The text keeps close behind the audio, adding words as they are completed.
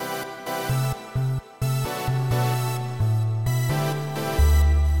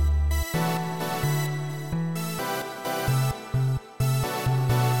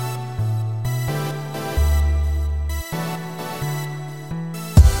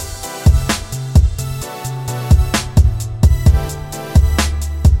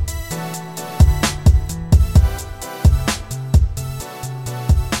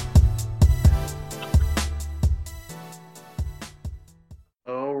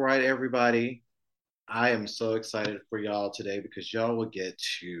right, everybody. I am so excited for y'all today because y'all will get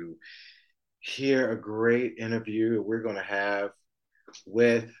to hear a great interview we're going to have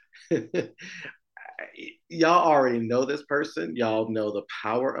with. Y'all already know this person. Y'all know the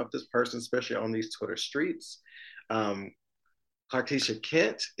power of this person, especially on these Twitter streets. Um, Clartisha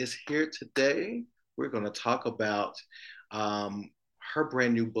Kent is here today. We're going to talk about um, her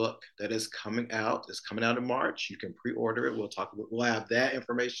brand new book that is coming out. It's coming out in March. You can pre-order it. We'll have that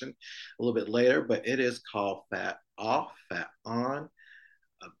information a little bit later, but it is called Fat Off, Fat On,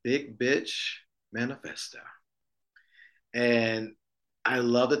 a Big Bitch Manifesto. And I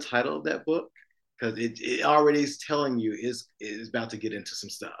love the title of that book because it already is telling you is about to get into some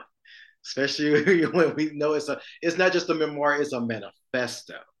stuff, especially when we know it's not just a memoir, it's a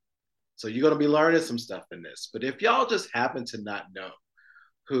manifesto. So you're going to be learning some stuff in this. But if y'all just happen to not know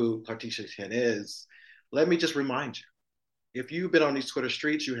who Clartisha Kent is, let me just remind you. If you've been on these Twitter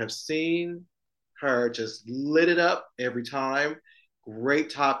streets, you have seen her just lit it up every time. Great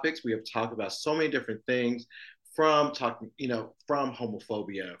topics. We have talked about so many different things from from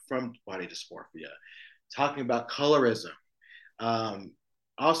homophobia, from body dysmorphia, talking about colorism, um,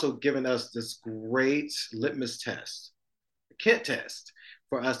 also giving us this great litmus test, the Kent test,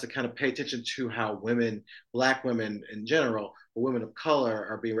 for us to kind of pay attention to how women, Black women in general, or women of color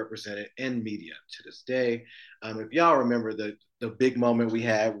are being represented in media to this day. If y'all remember the big moment we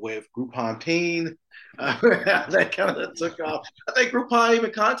had with Groupon Teen, that kind of took off. I think Groupon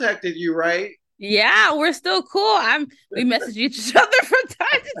even contacted you, right? Yeah, we're still cool. We message each other from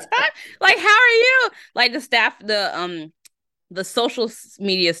time to time. Like, how are you? Like the staff, the social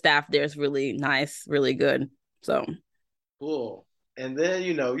media staff there is really nice, really good. So Cool. And then,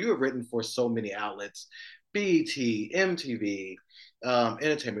 you have written for so many outlets: BET, MTV,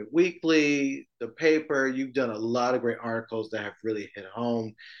 Entertainment Weekly, the paper. You've done a lot of great articles that have really hit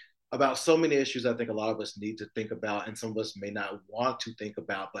home about so many issues I think a lot of us need to think about, and some of us may not want to think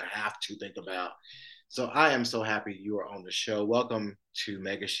about, but have to think about. So I am so happy you are on the show. Welcome to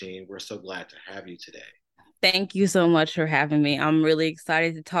Megashine. We're so glad to have you today. thank you so much for having me. I'm really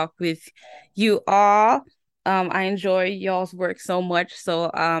excited to talk with you all. I enjoy y'all's work so much. So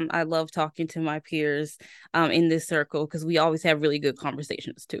I love talking to my peers in this circle because we always have really good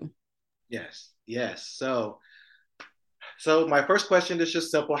conversations too. Yes, yes. So my first question is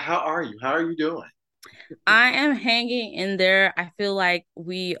just simple. How are you? How are you doing? I am hanging in there. I feel like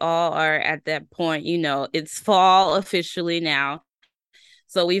we all are at that point. It's fall officially now.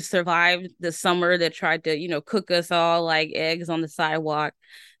 So we've survived the summer that tried to, cook us all like eggs on the sidewalk.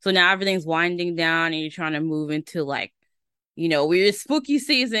 So now everything's winding down and you're trying to move into like, we're spooky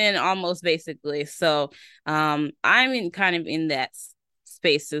season almost basically. So I'm in kind of in that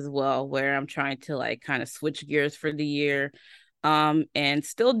space as well where I'm trying to like kind of switch gears for the year and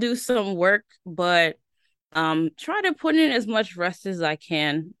still do some work, but try to put in as much rest as I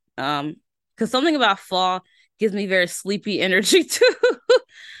can. Because something about fall gives me very sleepy energy too.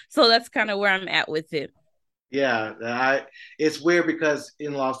 So that's kind of where I'm at with it. Yeah, it's weird because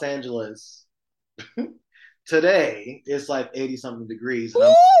in Los Angeles today it's like 80 something degrees, and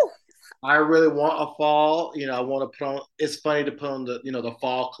Ooh! I really want a fall. I want to put on. It's funny to put on the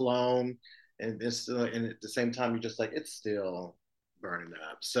fall cologne, and at the same time you're just like it's still burning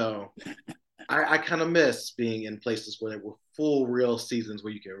up. So I kind of miss being in places where there were full real seasons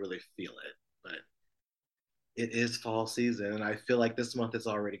where you can really feel it. But it is fall season, and I feel like this month is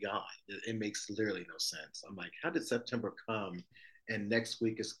already gone. It makes literally no sense. I'm like, how did September come? And next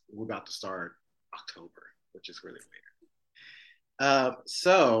week we're about to start October, which is really weird.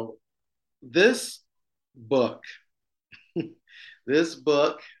 So this book, this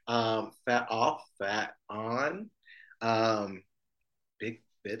book, Fat Off, Fat On, um, Big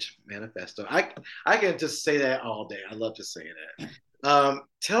Bitch Manifesto. I can just say that all day. I love to say that.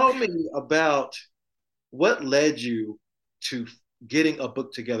 Tell me about what led you to getting a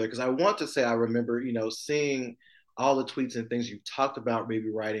book together? Because I want to say I remember, seeing all the tweets and things you talked about, maybe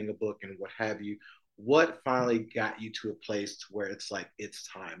writing a book and what have you. What finally got you to a place to where it's like it's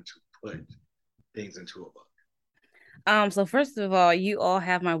time to put things into a book? So first of all, you all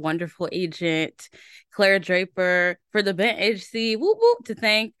have my wonderful agent, Claire Draper, for the Bent HC, whoop whoop, to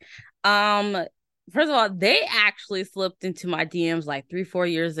thank. Um, First of all, they actually slipped into my DMs like 3, 4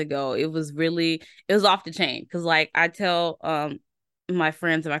 years ago. It was off the chain because like I tell my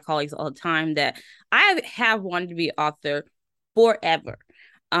friends and my colleagues all the time that I have wanted to be author forever.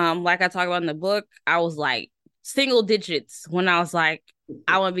 Like I talk about in the book, I was like single digits when I was like,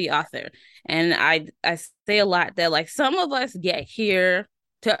 I want to be author. And I say a lot that like some of us get here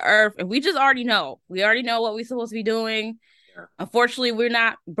to Earth and we just already know. We already know what we're supposed to be doing. Yeah. Unfortunately, we're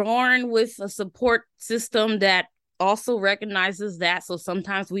not born with a support system that also recognizes that. So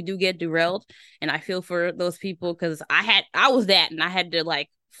sometimes we do get derailed. And I feel for those people because I was that and I had to like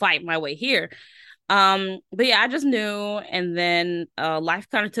fight my way here. But yeah, I just knew. And then life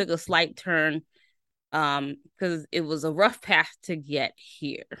kind of took a slight turn because it was a rough path to get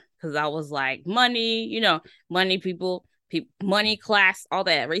here. Because I was like, money, money, money, class, all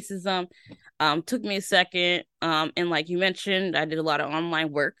that, racism. Took me a second. And like you mentioned, I did a lot of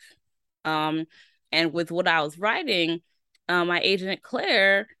online work. Um, and with what I was writing, my agent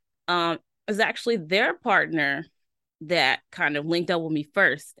Claire was actually their partner that kind of linked up with me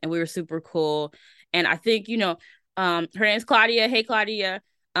first, and we were super cool. And I think her name's Claudia. Hey, Claudia.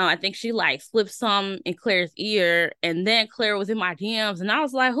 I think she like slipped some in Claire's ear, and then Claire was in my DMs, and I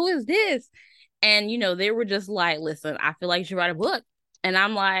was like, "Who is this?" And they were just like, "Listen, I feel like you should write a book," and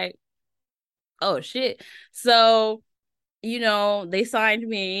I'm like, "Oh shit!" So they signed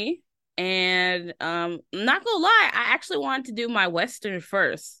me, and I'm not gonna lie, I actually wanted to do my Western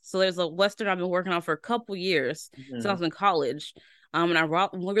first. So there's a Western I've been working on for a couple years since I Mm-hmm. was in college. And I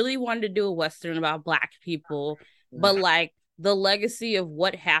really wanted to do a Western about Black people, but Mm-hmm. like the legacy of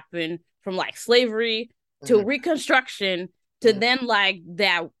what happened from like slavery to Mm-hmm. Reconstruction to then like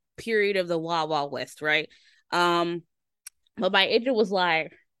that period of the Wild Wild West, right? Um, but my agent was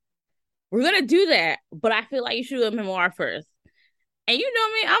like, "We're gonna do that, but I feel like you should do a memoir first." And you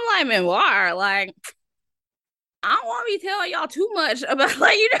know me, I'm like, memoir. Like, I don't want to be telling y'all too much about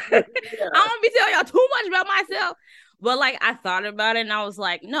like I don't want to be telling y'all too much about myself. But like I thought about it and I was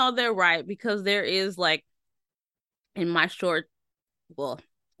like, no, they're right. Because there is like in my short, well,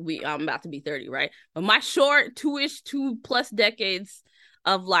 I'm about to be 30, right? But my short 2+ decades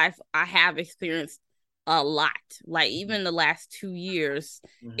of life, I have experienced a lot. Like even the last 2 years,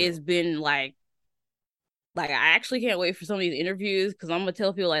 Mm-hmm. it's been like I actually can't wait for some of these interviews because I'm gonna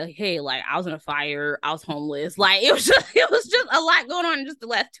tell people like, hey, like I was in a fire, I was homeless, like it was just a lot going on in just the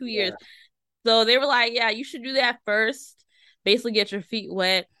last 2 years. Yeah. So they were like, yeah, you should do that first, basically get your feet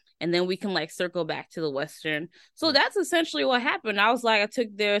wet, and then we can like circle back to the Western. So that's essentially what happened. I was like, I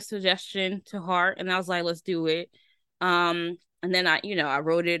took their suggestion to heart, and I was like, let's do it. And then I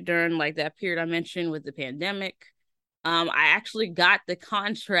wrote it during like that period I mentioned with the pandemic. I actually got the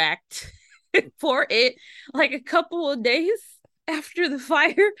contract for it like a couple of days after the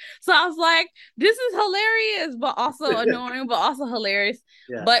fire. So I was like, this is hilarious, but also annoying, but also hilarious.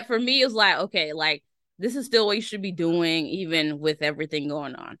 Yeah. But for me, it's like, okay, like this is still what you should be doing, even with everything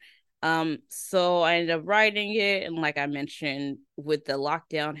going on. So I ended up writing it, and like I mentioned, with the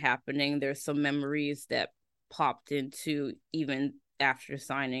lockdown happening, there's some memories that popped into even after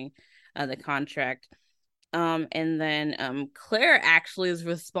signing the contract. And then Claire actually is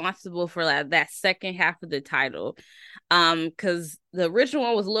responsible for that second half of the title. Because the original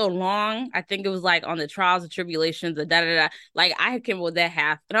one was a little long. I think it was like on the trials and tribulations, the da da da. Like I came up with that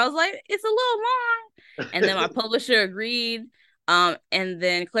half, and I was like, it's a little long. And then my publisher agreed. And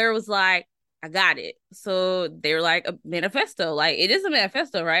then Claire was like, I got it. So they were like a manifesto. Like it is a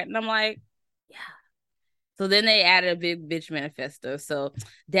manifesto, right? And I'm like, yeah. So then they added a big bitch manifesto. So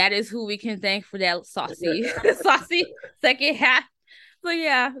that is who we can thank for that saucy, saucy second half. So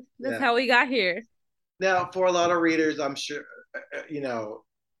yeah, that's Yeah. how we got here. Now, for a lot of readers, I'm sure, and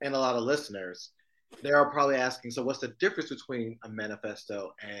a lot of listeners, they're probably asking, so what's the difference between a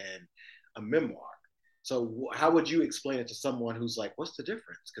manifesto and a memoir? So, how would you explain it to someone who's like, what's the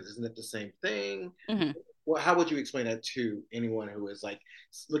difference? Because isn't it the same thing? Mm-hmm. Well, how would you explain that to anyone who is like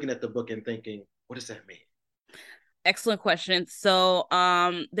looking at the book and thinking, what does that mean? Excellent question. So,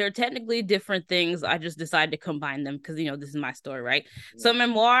 they're technically different things. I just decided to combine them because this is my story, right? So,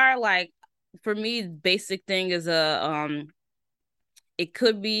 memoir, like for me, basic thing is it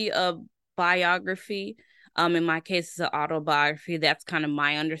could be a biography. In my case, it's an autobiography. That's kind of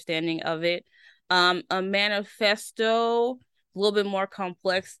my understanding of it. A manifesto, a little bit more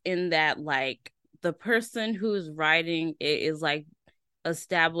complex in that, like, the person who's writing it is like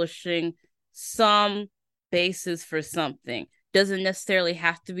establishing some basis for something. Doesn't necessarily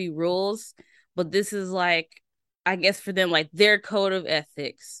have to be rules, but this is like, I guess for them, like their code of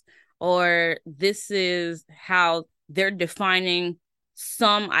ethics, or this is how they're defining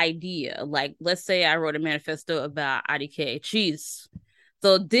some idea. Like, let's say I wrote a manifesto about IDK cheese.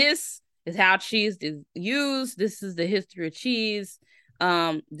 So this is how cheese is used. This is the history of cheese.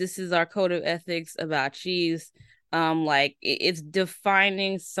 This is our code of ethics about cheese. Like it's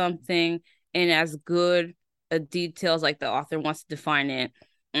defining something in as good a details like the author wants to define it.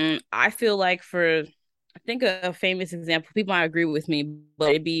 And I feel like I think a famous example, people might agree with me,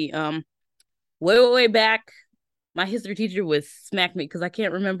 but it'd be way back my history teacher would smack me because I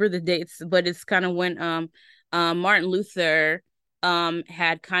can't remember the dates, but it's kind of when Martin Luther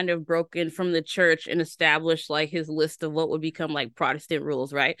had kind of broken from the church and established like his list of what would become like Protestant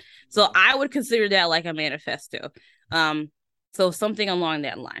rules, right? So Yeah. I would consider that like a manifesto. Um so something along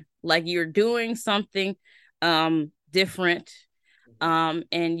that line. Like you're doing something different, Mhm.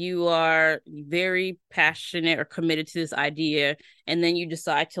 and you are very passionate or committed to this idea, and then you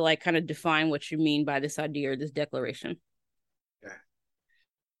decide to like kind of define what you mean by this idea or this declaration. Okay.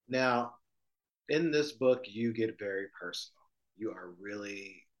 Now, in this book, you get very personal. You are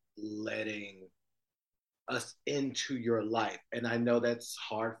really letting us into your life. And I know that's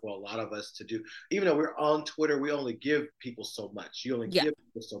hard for a lot of us to do. Even though we're on Twitter, we only give people so much. You only Yeah. give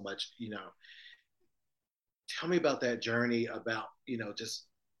people so much, you know. Tell me about that journey about, just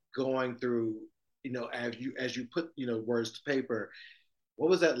going through, as you put, words to paper. What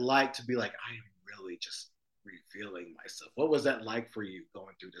was that like to be like, I am really just revealing myself? What was that like for you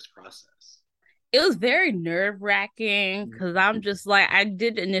going through this process? It was very nerve-wracking because I'm just like, I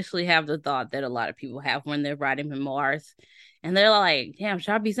did initially have the thought that a lot of people have when they're writing memoirs, and they're like, damn,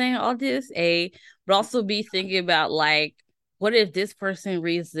 should I be saying all this? But also be thinking about like, what if this person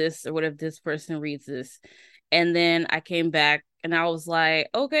reads this, or what if this person reads this? And then I came back and I was like,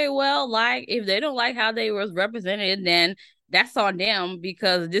 okay, well, like if they don't like how they was represented, then that's on them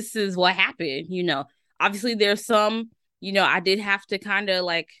because this is what happened. Obviously there's some, I did have to kind of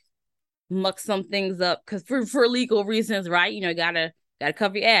like muck some things up because for legal reasons, right? Gotta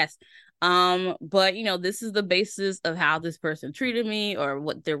cover your ass. But this is the basis of how this person treated me or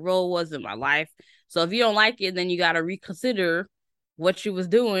what their role was in my life. So if you don't like it, then you gotta reconsider what you was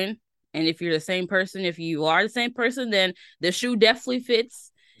doing. And if you're the same person, if you are the same person, then the shoe definitely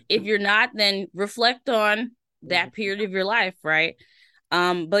fits. If you're not, then reflect on that period of your life, right?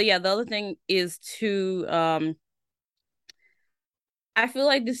 But yeah, the other thing is to I feel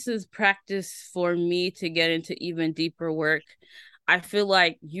like this is practice for me to get into even deeper work. I feel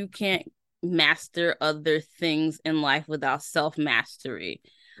like you can't master other things in life without self mastery.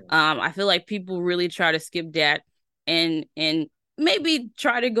 I feel like people really try to skip that and maybe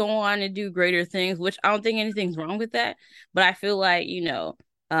try to go on and do greater things, which I don't think anything's wrong with that. But I feel like,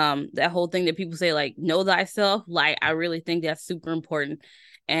 that whole thing that people say, like, know thyself, like, I really think that's super important.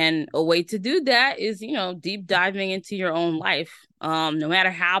 And a way to do that is, deep diving into your own life, no matter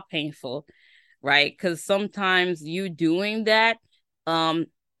how painful, right? Because sometimes you doing that um,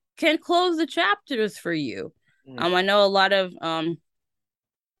 can close the chapters for you. Mm-hmm. I know a lot of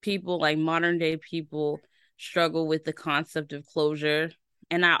people, like modern day people, struggle with the concept of closure.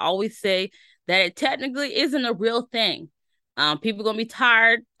 And I always say that it technically isn't a real thing. People gonna be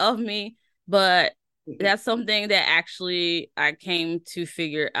tired of me, but that's something that actually I came to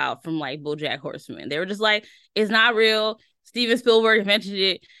figure out from like BoJack Horseman. They were just like, it's not real. Steven Spielberg mentioned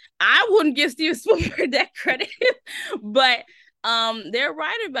it. I wouldn't give Steven Spielberg that credit, but they're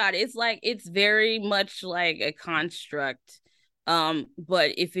right about it. It's like it's very much like a construct,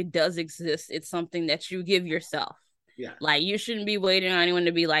 but if it does exist, it's something that you give yourself. Yeah. Like you shouldn't be waiting on anyone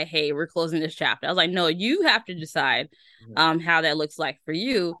to be like, hey, we're closing this chapter. I was like, no, you have to decide Mm-hmm. how that looks like for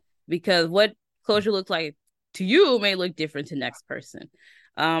you, because what closure looks like to you may look different to next person.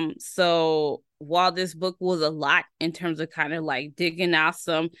 So while this book was a lot in terms of kind of like digging out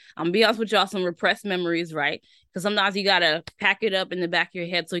some, I'm gonna be honest with y'all, some repressed memories, right? Because sometimes you gotta pack it up in the back of your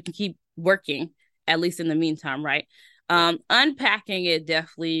head so you can keep working, at least in the meantime, right? Yeah. Unpacking it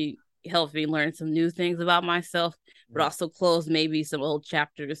definitely helped me learn some new things about myself, but Mm-hmm. also close maybe some old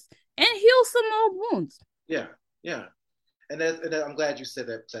chapters and heal some old wounds. Yeah. Yeah. I'm glad you said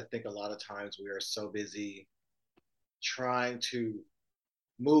that because I think a lot of times we are so busy trying to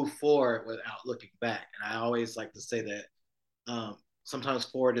move forward without looking back. And I always like to say that sometimes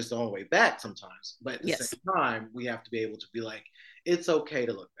forward is the only way back sometimes, but at the same Yes. time, we have to be able to be like, it's okay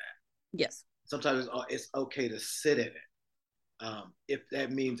to look back. Yes. Sometimes it's okay to sit in it. If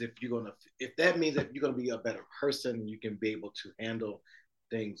that means if you're gonna be a better person, you can be able to handle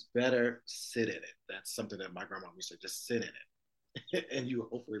things better. Sit in it. That's something that my grandma used to just sit in it, and you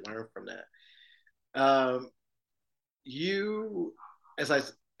hopefully learn from that. Um, you, as I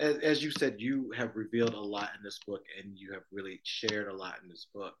as you said, you have revealed a lot in this book, and you have really shared a lot in this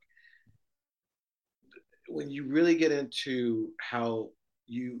book. When you really get into how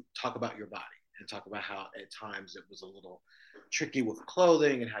you talk about your body and talk about how at times it was a little tricky with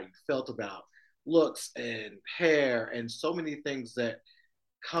clothing and how you felt about looks and hair and so many things that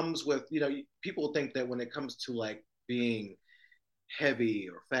comes with, people think that when it comes to like being heavy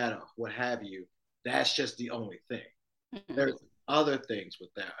or fat or what have you, that's just the only thing. Mm-hmm. There's other things with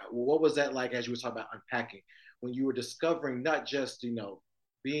that. What was that like as you were talking about unpacking? when you were discovering not just,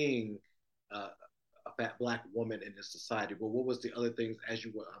 being a fat Black woman in this society, but what was the other things as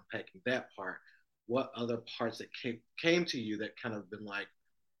you were unpacking that part? What other parts that came to you that kind of been like,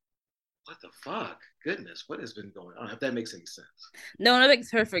 what the fuck? Goodness, what has been going on? If that makes any sense. No, that makes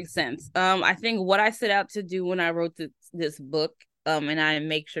perfect sense. I think what I set out to do when I wrote this book, and I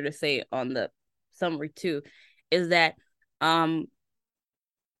make sure to say on the summary too, is that a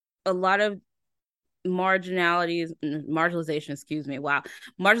lot of marginalization, excuse me, wow,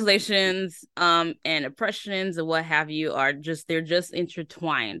 marginalizations, and oppressions and what have you they're just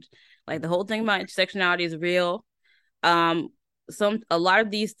intertwined. Like the whole thing about intersectionality is real. A lot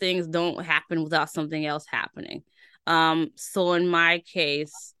of these things don't happen without something else happening. So in my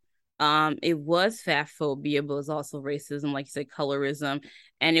case, it was fat phobia, but it was also racism, like you said, colorism.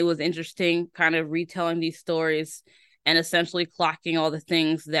 And it was interesting kind of retelling these stories and essentially clocking all the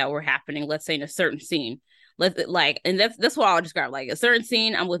things that were happening, let's say in a certain scene. And that's what I'll describe. Like a certain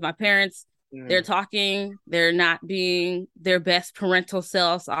scene, I'm with my parents, they're talking, they're not being their best parental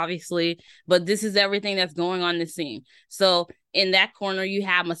selves, obviously, but this is everything that's going on in the scene. So in that corner, you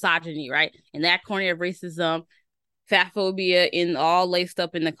have misogyny, right? In that corner, you have racism, fat phobia in all laced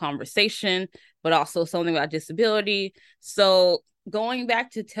up in the conversation, but also something about disability. So going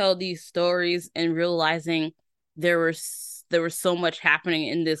back to tell these stories and realizing there was so much happening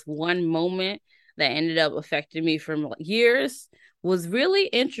in this one moment that ended up affecting me for years was really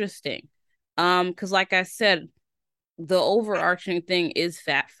interesting. Because like I said, the overarching thing is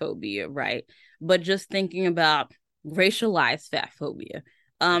fat phobia, right? But just thinking about racialized fat phobia,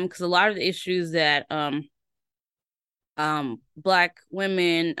 because a lot of the issues that Black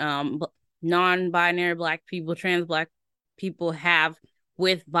women, non-binary Black people, trans Black people have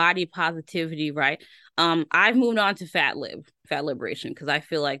with body positivity, right? I've moved on to fat liberation, because I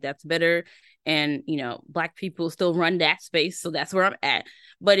feel like that's better. And Black people still run that space, so that's where I'm at.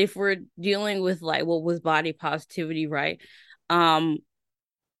 But if we're dealing with like what was body positivity, right?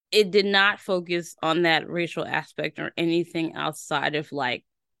 It did not focus on that racial aspect or anything outside of like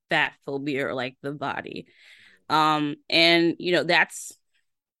fat phobia or like the body. And that's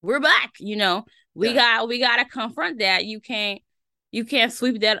we're back. We got to confront that. You can't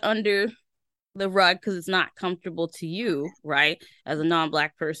sweep that under the rug because it's not comfortable to you, right? As a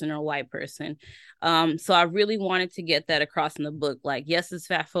non-Black person or a white person. So I really wanted to get that across in the book. Like, yes, it's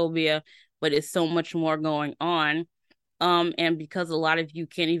fat phobia, but it's so much more going on. And because a lot of you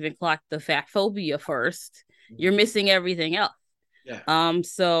can't even clock the fat phobia first, you're missing everything else. Yeah.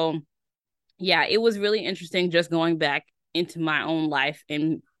 So yeah, it was really interesting just going back into my own life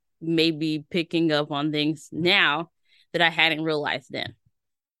and maybe picking up on things now that I hadn't realized then.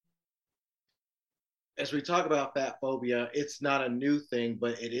 As we talk about fat phobia, it's not a new thing,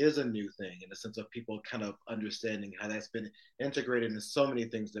 but it is a new thing in the sense of people kind of understanding how that's been integrated into so many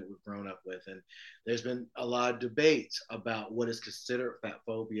things that we've grown up with. And there's been a lot of debate about what is considered fat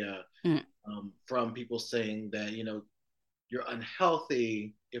phobia, from people saying that, you're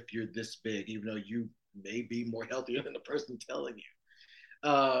unhealthy if you're this big, even though you may be more healthier than the person telling you.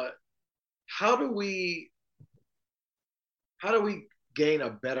 How do we gain a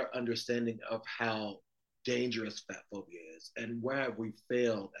better understanding of how dangerous fat phobia is, and where have we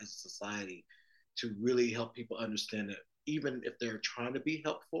failed as a society to really help people understand that even if they're trying to be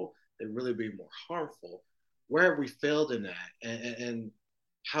helpful, they're really being more harmful? Where have we failed in that? And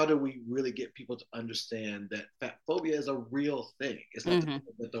how do we really get people to understand that fat phobia is a real thing? It's not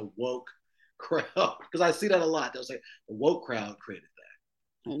that the woke crowd, because I see that a lot. They'll say the woke crowd created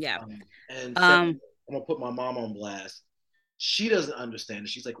that. Yeah. And second, I'm gonna put my mom on blast. She doesn't understand it.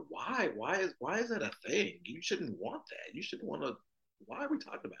 She's like, why? Why is that a thing? You shouldn't want that. You shouldn't want to. Why are we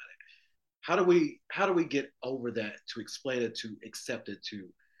talking about it? How do we get over that, to explain it, to accept it, to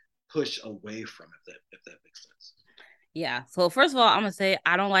push away from it, if that makes sense? Yeah. So first of all, I'm gonna say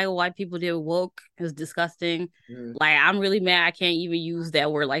I don't like what white people did with woke. It's disgusting. Like, I'm really mad I can't even use that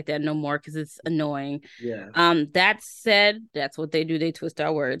word like that no more because it's annoying. Yeah. That said, that's what they do. They twist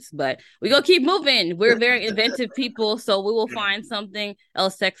our words, but we gonna keep moving. We're very inventive people, so we will find something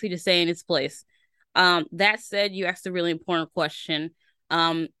else sexy to say in its place. That said, you asked a really important question.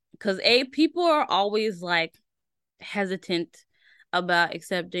 Because people are always like hesitant about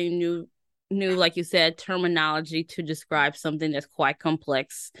accepting new, like you said, terminology to describe something that's quite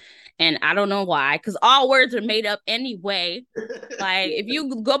complex. And I don't know why, because all words are made up anyway. Like, if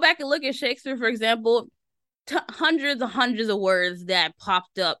you go back and look at Shakespeare, for example, hundreds of words that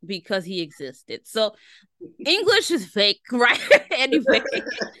popped up because he existed. So English is fake, right? Anyway, so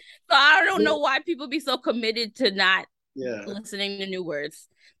I don't know why people be so committed to not listening to new words.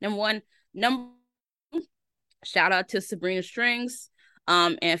 Number one. shout out to Sabrina Strings,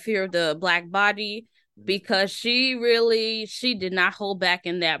 and Fear of the Black Body, because she did not hold back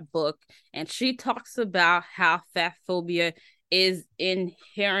in that book, and she talks about how fat phobia is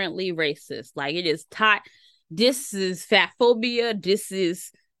inherently racist. Like, it is taught, this is fat phobia, this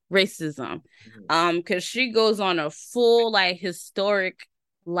is racism. Because she goes on a full like historic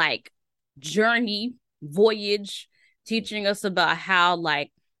like journey voyage, teaching us about how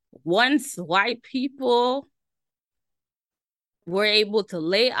like once white people were able to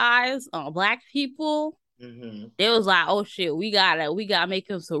lay eyes on black people, it was like, oh shit, we gotta make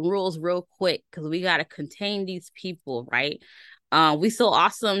them some rules real quick, because we gotta contain these people, right? We so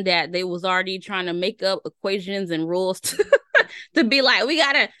awesome that they was already trying to make up equations and rules to be like, we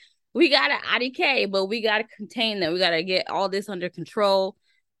gotta IDK, but we gotta contain them. We gotta get all this under control.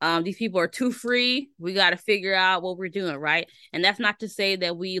 These people are too free. We gotta figure out what we're doing, right? And that's not to say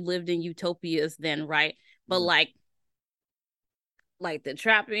that we lived in utopias then, right? But like the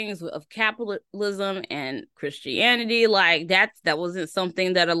trappings of capitalism and Christianity, like that wasn't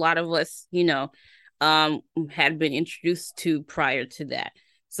something that a lot of us, had been introduced to prior to that.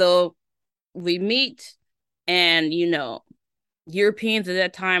 So we meet, and Europeans at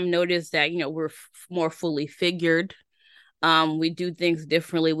that time noticed that we're more fully figured. We do things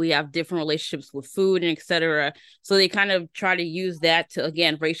differently. We have different relationships with food and etc. So they kind of try to use that to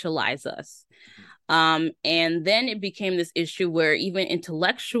again racialize us. And then it became this issue where even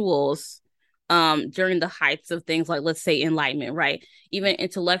intellectuals, during the heights of things like, let's say, Enlightenment, right? Even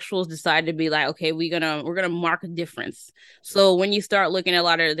intellectuals decided to be like, okay, we're gonna mark a difference. So when you start looking at a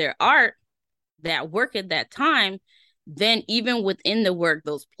lot of their art that work at that time, then even within the work,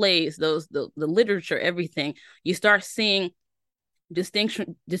 those plays, the literature, everything, you start seeing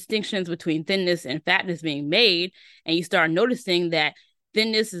distinctions between thinness and fatness being made, and you start noticing that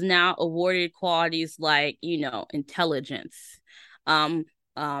thinness is now awarded qualities like intelligence, um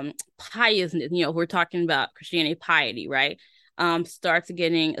piousness. We're talking about Christianity, piety, right? Starts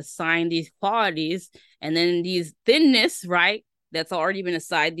getting assigned these qualities, and then these thinness, right, that's already been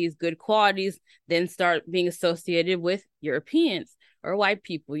assigned these good qualities, then start being associated with Europeans or white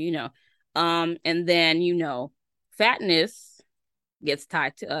people, and then fatness gets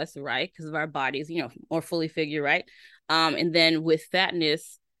tied to us, right? Because of our bodies, more fully figured, right? And then with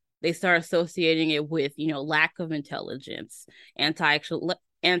fatness, they start associating it with, lack of intelligence,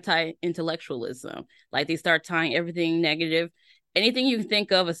 anti-intellectualism. Like, they start tying everything negative, anything you can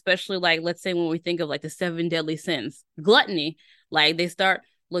think of, especially like, let's say when we think of like the 7 deadly sins, gluttony, like they start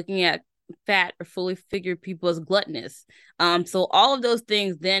looking at fat or fully figured people as gluttonous. So all of those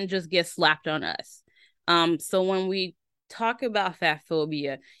things then just get slapped on us. So when we talk about fat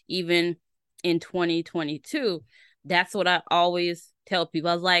phobia, even in 2022, that's what I always tell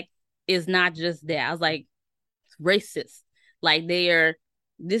people. I was like, it's not just that. I was like, racist. Like,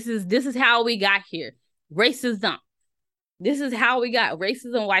 this is how we got here. Racism. This is how we got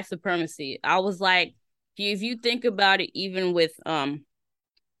racism, white supremacy. I was like, if you think about it, even with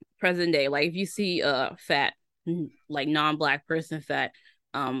present day, like if you see a fat, like non-black person, fat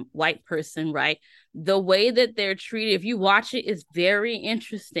white person, right, the way that they're treated, if you watch it, is very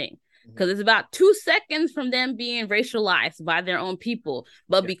interesting, because it's about 2 seconds from them being racialized by their own people,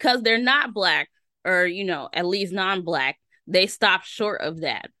 but because they're not black, or at least non-black, they stop short of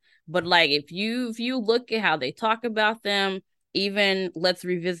that. But like, if you look at how they talk about them, even let's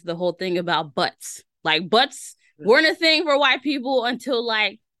revisit the whole thing about butts. Like, butts weren't a thing for white people until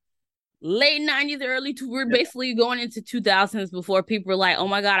like late 90s, early we're basically going into 2000s before people were like, oh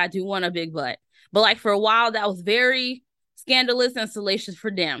my God, I do want a big butt. But like, for a while, that was very scandalous and salacious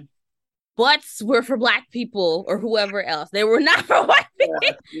for them. Butts were for black people or whoever else. They were not for white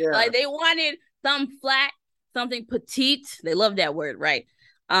people. Like, they wanted some flat, something petite. They love that word, right?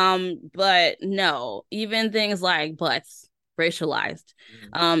 But no, even things like butts, racialized.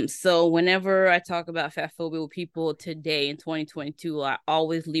 So whenever I talk about fat phobia with people today in 2022, I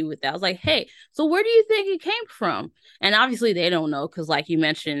always leave with that. I was like, hey, so where do you think it came from? And obviously they don't know, because like you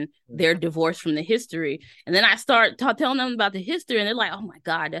mentioned, they're divorced from the history. And then I start telling them about the history, and they're like, oh my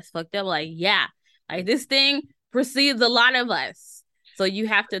God, that's fucked up. Like, yeah, like this thing precedes a lot of us. So you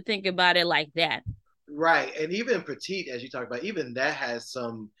have to think about it like that. Right. And even petite, as you talk about, even that has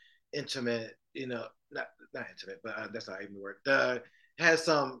some intimate, not intimate, but that's not even the word. Has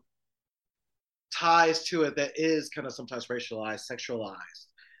some ties to it that is kind of sometimes racialized, sexualized.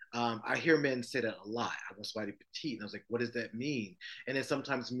 I hear men say that a lot. I want somebody petite. And I was like, what does that mean? And it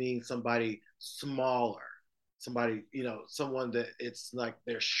sometimes means somebody smaller, somebody, someone that it's like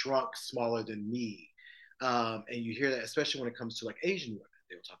they're shrunk smaller than me. And you hear that, especially when it comes to like Asian women,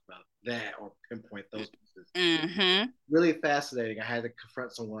 they will talk about that or pinpoint those Mm-hmm. Really fascinating. I had to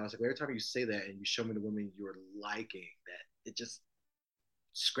confront someone. I was like, every time you say that and you show me the women you're liking, that it just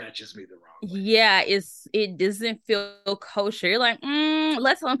scratches me the wrong way. Yeah, it doesn't feel kosher. You're like,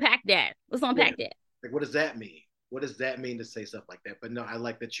 let's unpack that. Let's Yeah. unpack that. Like, what does that mean? What does that mean to say stuff like that? But no, I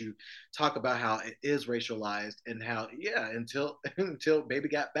like that you talk about how it is racialized and how, yeah, until until Baby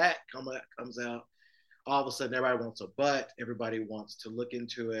Got Back comes out, all of a sudden everybody wants a butt, everybody wants to look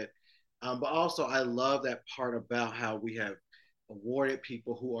into it. But also, I love that part about how we have awarded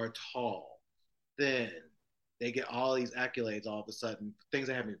people who are tall, thin, they get all these accolades all of a sudden, things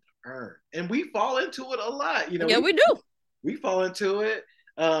they haven't earned, and we fall into it a lot. Yeah, we do. We fall into it,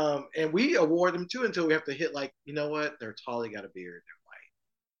 and we award them too until we have to hit like, you know what? They're tall, they got a beard, they're white.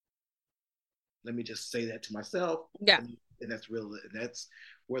 Let me just say that to myself, Yeah. and that's real. And that's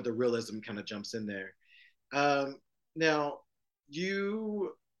where the realism kind of jumps in there. Um, now,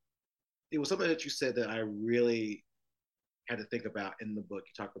 you, it was something that you said that I really had to think about in the book.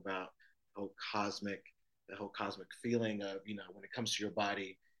 You talk about the whole cosmic, the whole cosmic feeling of, when it comes to your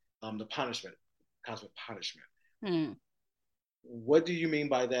body, the punishment, cosmic punishment. Hmm. What do you mean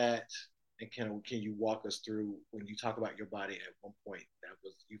by that? And can you walk us through when you talk about your body at one point that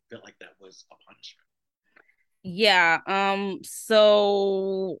was you felt like that was a punishment? Yeah.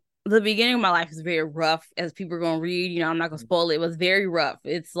 So the beginning of my life is very rough, as people are gonna read. I'm not gonna spoil it. It was very rough.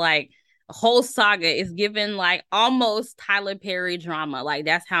 It's like a whole saga. It's given like almost Tyler Perry drama. Like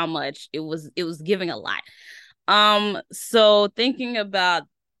that's how much it was. It was giving a lot. So thinking about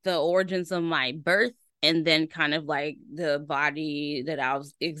the origins of my birth and then kind of like the body that I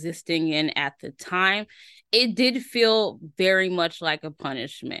was existing in at the time, it did feel very much like a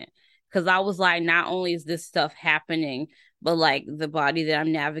punishment. Because I was like, not only is this stuff happening, but like the body that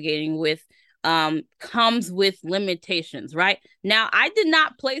I'm navigating with comes with limitations, right? Now, I did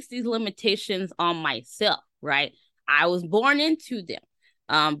not place these limitations on myself, right? I was born into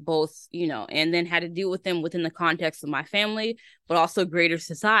them, both, and then had to deal with them within the context of my family, but also greater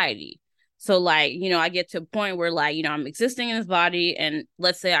society. So, like, I get to a point where, like, I'm existing in this body, and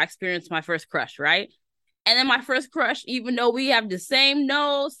let's say I experience my first crush, right? And then my first crush, even though we have the same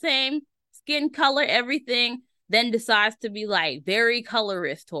nose, same skin color, everything, then decides to be like very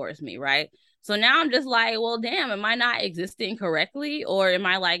colorist towards me, right? So now I'm just like, well, damn, am I not existing correctly? Or am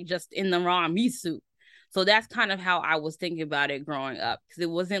I like just in the wrong me suit? So that's kind of how I was thinking about it growing up, because it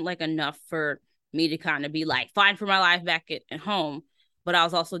wasn't like enough for me to kind of be like fine for my life back at home. But I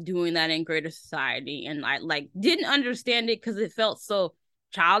was also doing that in greater society. And I like didn't understand it because it felt so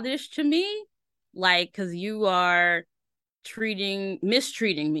childish to me, like because you are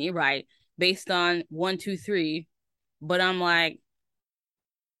mistreating me, right, based on 1 2 3. But I'm like,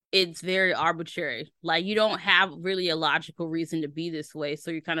 it's very arbitrary. Like you don't have really a logical reason to be this way,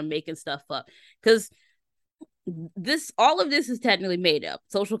 so you're kind of making stuff up. Because this all of this is technically made up,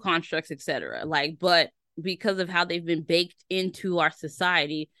 social constructs, etc. Like, but because of how they've been baked into our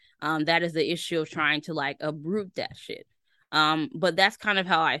society, that is the issue of trying to like uproot that shit. But that's kind of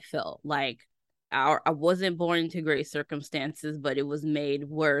how I felt. Like I wasn't born into great circumstances, but it was made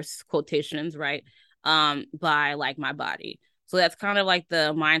worse, quotations, right? By like my body. So that's kind of like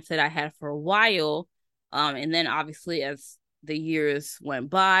the mindset I had for a while. And then obviously as the years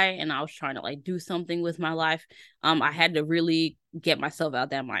went by and I was trying to like do something with my life, I had to really get myself out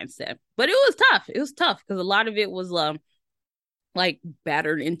that mindset. But it was tough. It was tough because a lot of it was like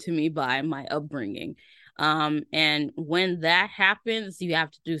battered into me by my upbringing. And when that happens, you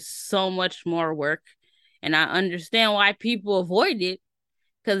have to do so much more work. And I understand why people avoid it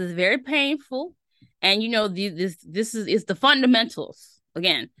because it's very painful. And this is the fundamentals.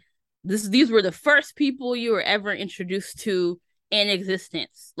 Again, these were the first people you were ever introduced to in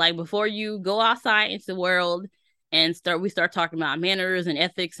existence. Like before you go outside into the world and we start talking about manners and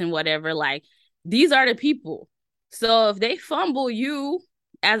ethics and whatever, like these are the people. So if they fumble you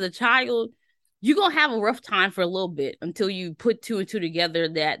as a child, you're gonna have a rough time for a little bit until you put two and two together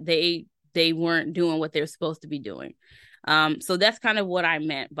that they weren't doing what they're supposed to be doing. So that's kind of what I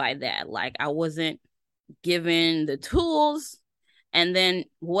meant by that. Like I wasn't given the tools, and then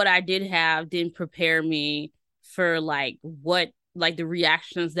what I did have didn't prepare me for like the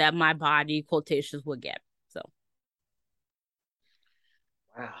reactions that my body quotations would get. So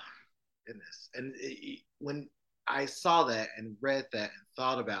Wow, goodness. And when I saw that and read that and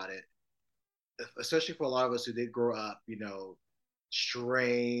thought about it, especially for a lot of us who did grow up,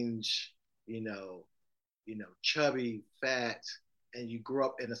 strange, you know, chubby, fat, and you grew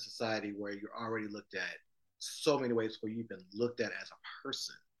up in a society where you're already looked at so many ways where you've been looked at as a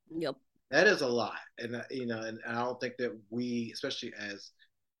person. yep. That is a lot, and and I don't think that we, especially as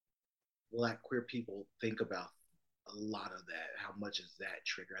Black queer people think about a lot of that. How much is that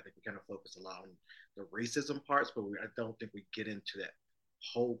trigger? I think we kind of focus a lot on the racism parts, but I don't think we get into that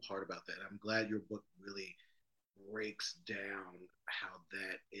whole part about that. I'm glad your book really breaks down how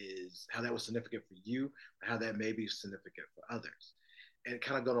that was significant for you, how that may be significant for others. And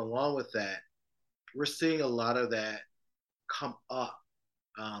kind of going along with that, we're seeing a lot of that come up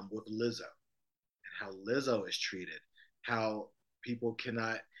with Lizzo and how Lizzo is treated, how people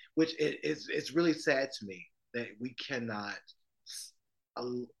cannot, which it's really sad to me that we cannot, uh,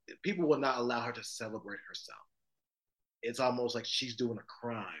 people will not allow her to celebrate herself. It's almost like she's doing a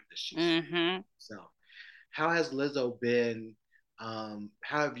crime that she's Mm-hmm. herself. How has Lizzo been? How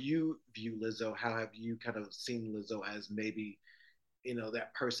have you viewed Lizzo? How have you kind of seen Lizzo as maybe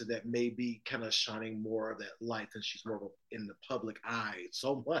that person that may be kind of shining more of that light since she's more in the public eye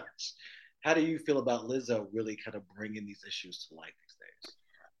so much? How do you feel about Lizzo really kind of bringing these issues to light these days?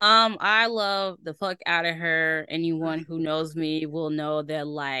 I love the fuck out of her. Anyone who knows me will know that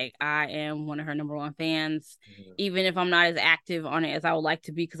like I am one of her number one fans. Mm-hmm. Even if I'm not as active on it as I would like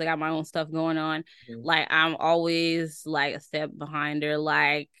to be because I got my own stuff going on. Mm-hmm. Like I'm always like a step behind her.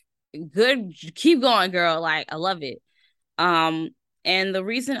 Like good, keep going, girl. Like I love it. Um, and the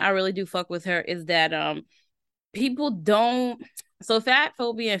reason I really do fuck with her is that people don't, so fat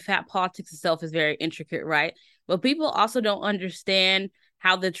phobia and fat politics itself is very intricate, right? But people also don't understand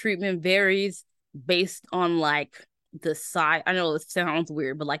how the treatment varies based on like the size. I know it sounds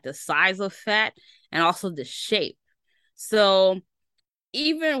weird, but like the size of fat and also the shape. So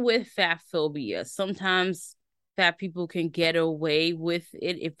even with fat phobia, sometimes fat people can get away with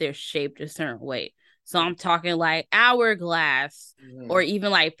it if they're shaped a certain way. So I'm talking like hourglass Mm-hmm. or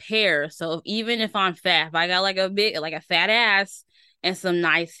even like pear. So even if I'm fat, if I got like like a fat ass and some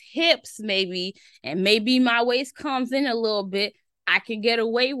nice hips, maybe, and maybe my waist comes in a little bit, I can get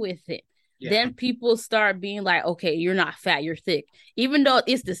away with it. Yeah. Then people start being like, okay, you're not fat, you're thick. Even though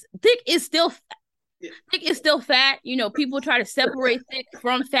it's this thick is still thick is still fat. You know, people try to separate thick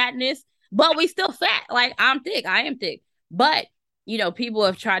from fatness, but we still fat. Like I'm thick, I am thick. But people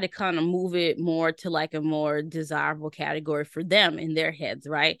have tried to kind of move it more to like a more desirable category for them in their heads,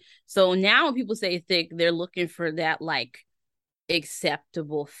 right? So now when people say thick, they're looking for that like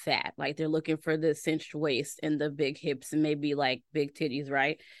acceptable fat. Like they're looking for the cinched waist and the big hips and maybe like big titties,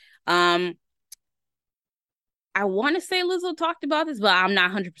 right? Um, I want to say Lizzo talked about this, but I'm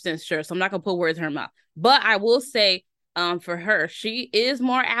not 100% sure. So I'm not going to put words in her mouth. But I will say for her, she is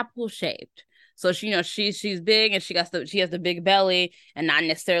more apple shaped. So she's big and she has the big belly and not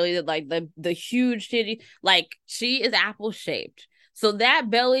necessarily like the huge titty. Like she is apple shaped. So that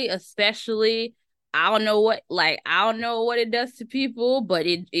belly especially, I don't know what it does to people, but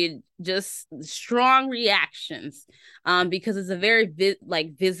it just strong reactions because it's a very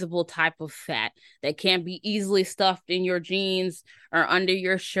visible type of fat that can't be easily stuffed in your jeans or under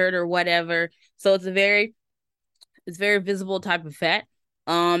your shirt or whatever. So it's very visible type of fat.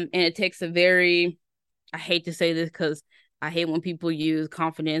 And it takes a very, I hate to say this because I hate when people use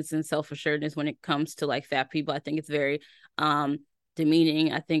confidence and self-assuredness when it comes to like fat people. I think it's very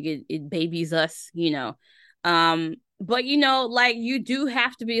demeaning. I think it babies us. But like you do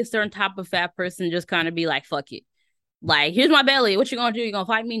have to be a certain type of fat person, just kind of be like, fuck it. Like, here's my belly. What you gonna do? You gonna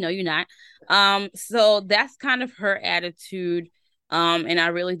fight me? No, you're not. So that's kind of her attitude. And I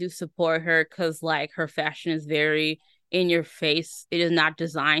really do support her because like her fashion is very in your face. It is not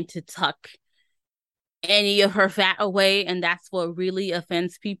designed to tuck any of her fat away, and that's what really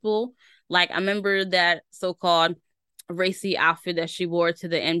offends people. Like I remember that so-called racy outfit that she wore to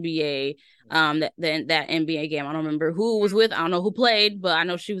the NBA, that NBA game. I don't remember who was with. I don't know who played, but I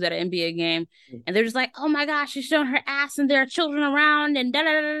know she was at an NBA game, and they're just like, "Oh my gosh, she's showing her ass, and there are children around, and da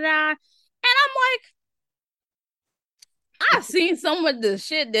da da da." And I'm like, I've seen some of the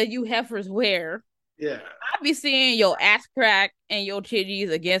shit that you heifers wear. Yeah. I be seeing your ass crack and your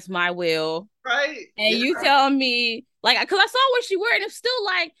titties against my will. Right. And Yeah. you telling me, like, because I saw what she wore, and it's still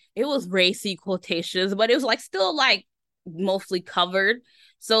like, it was racy quotations, but it was like still like mostly covered.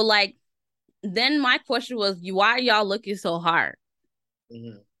 So, like, then my question was, why y'all looking so hard?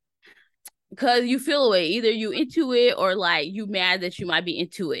 Mm-hmm. Because you feel away. Either you into it or like you mad that you might be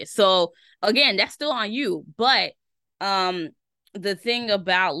into it. So, again, that's still on you. But um, the thing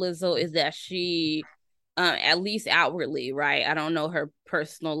about Lizzo is that she at least outwardly, right? I don't know her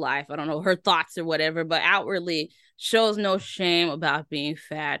personal life. I don't know her thoughts or whatever, but outwardly shows no shame about being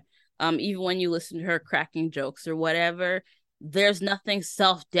fat. Even when you listen to her cracking jokes or whatever, there's nothing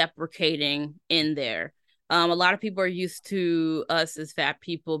self-deprecating in there. A lot of people are used to us as fat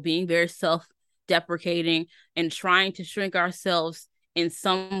people being very self-deprecating and trying to shrink ourselves in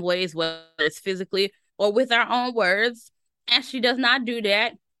some ways, whether it's physically or with our own words. And she does not do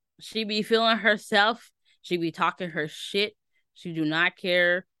that. She be feeling herself. She be talking her shit. She do not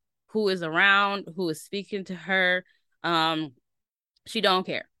care who is around, who is speaking to her. Um, she don't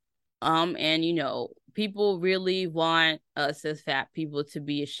care. And people really want us as fat people to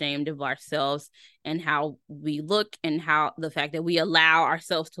be ashamed of ourselves and how we look and how the fact that we allow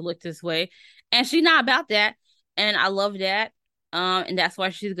ourselves to look this way. And she's not about that. And I love that. And that's why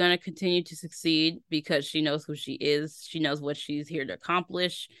she's gonna continue to succeed, because she knows who she is. She knows what she's here to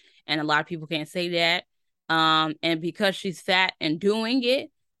accomplish. And a lot of people can't say that. And because she's fat and doing it,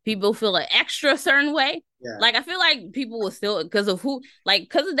 people feel an extra certain way. Yeah. Like, I feel like people will still, because of who, like,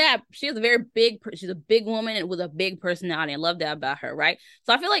 because of that, she's a big woman and with a big personality. I love that about her, right?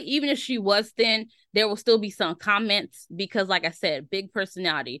 So I feel like even if she was thin, there will still be some comments because, like I said, big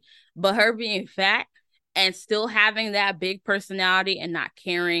personality. But her being fat and still having that big personality and not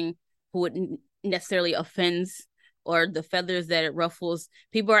caring who it necessarily offends or the feathers that it ruffles,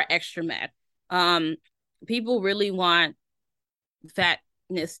 people are extra mad. Um, People really want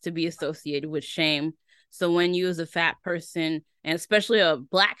fatness to be associated with shame. So when you as a fat person, and especially a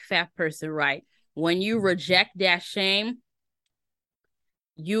black fat person, right, when you reject that shame,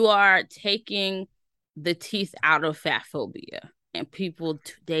 you are taking the teeth out of fat phobia. And people,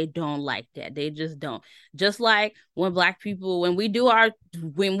 they don't like that. They just don't. Just like when black people, when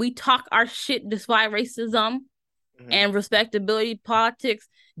we talk our shit despite racism and respectability politics,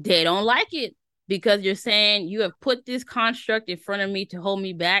 they don't like it, because you're saying you have put this construct in front of me to hold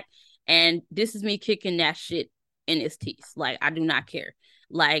me back, and this is me kicking that shit in its teeth. Like, I do not care.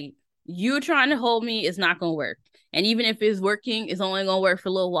 Like, you trying to hold me is not gonna work, and even if it's working, it's only gonna work for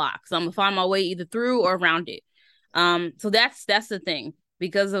a little while, because I'm gonna find my way either through or around it. So that's the thing.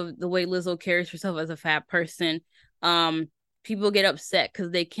 Because of the way Lizzo carries herself as a fat person, people get upset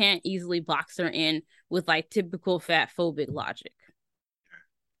because they can't easily box her in with like typical fat phobic logic.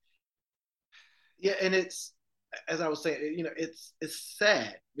 Yeah, and it's, as I was saying, it's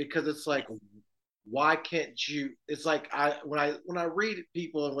sad because it's like, why can't you? It's like when I read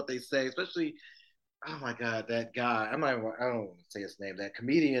people and what they say, especially, oh my God, that guy. I don't want to say his name. That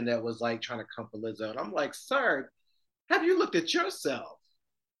comedian that was like trying to come for Lizzo, and I'm like, sir, have you looked at yourself?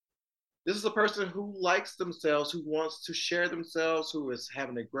 This is a person who likes themselves, who wants to share themselves, who is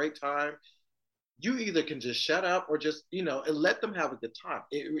having a great time. You either can just shut up or just, and let them have a good time.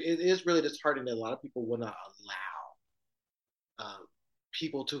 It is really disheartening that a lot of people will not allow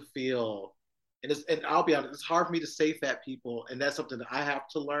people to feel, and I'll be honest, it's hard for me to say fat people, and that's something that I have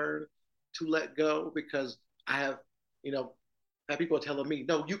to learn to let go, because I have, fat people are telling me,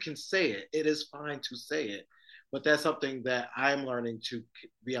 no, you can say it. It is fine to say it. But that's something that I'm learning to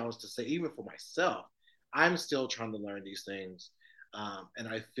be honest to say, even for myself. I'm still trying to learn these things. And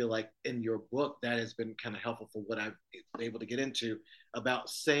I feel like in your book, that has been kind of helpful for what I've been able to get into about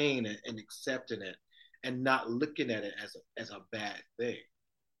saying it and accepting it and not looking at it as a bad thing.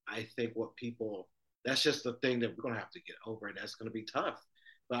 I think that's just the thing that we're going to have to get over, and that's going to be tough.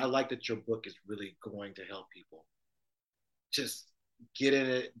 But I like that your book is really going to help people just get in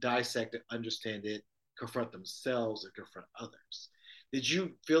it, dissect it, understand it, confront themselves, and confront others. Did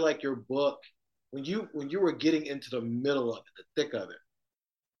you feel like your book, when you were getting into the middle of it, the thick of it,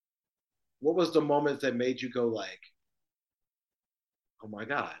 what was the moments that made you go like, oh my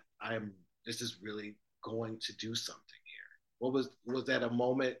God, this is really going to do something here? Was that a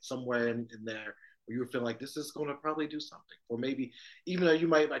moment somewhere in there where you were feeling like this is going to probably do something? Or maybe, even though you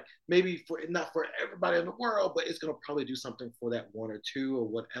might like, maybe for not for everybody in the world, but it's going to probably do something for that one or two or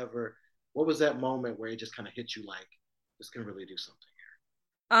whatever. What was that moment where it just kind of hit you like, this can really do something?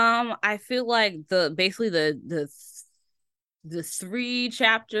 I feel like the three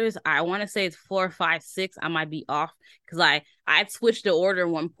chapters, I want to say it's 4, 5, 6. I might be off because I switched the order at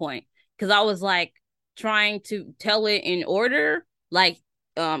one point because I was like trying to tell it in order, like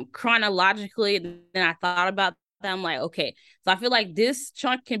chronologically. Then I thought about that. I'm like, okay, so I feel like this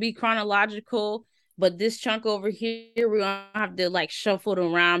chunk can be chronological, but this chunk over here we're gonna have to like shuffle it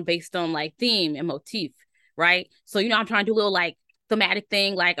around based on like theme and motif, right? So I'm trying to do a little like thematic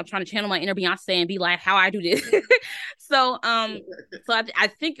thing, like I'm trying to channel my inner Beyonce and be like how I do this. So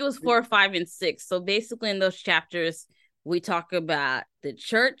I think it was 4, 5, and 6. So basically in those chapters we talk about the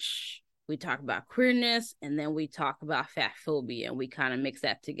church, we talk about queerness, and then we talk about fat phobia, and we kind of mix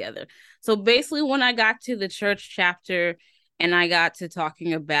that together. So basically when I got to the church chapter and I got to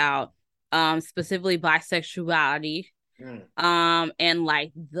talking about specifically bisexuality, and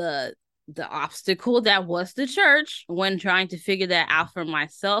like the obstacle that was the church when trying to figure that out for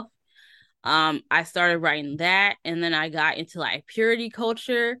myself, I started writing that, and then I got into like purity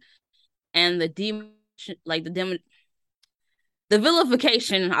culture and the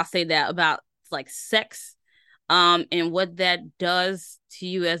vilification, I'll say that, about like sex, and what that does to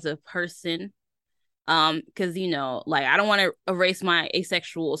you as a person. Because like I don't want to erase my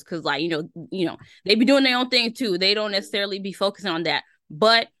asexuals, because like they be doing their own thing too. They don't necessarily be focusing on that,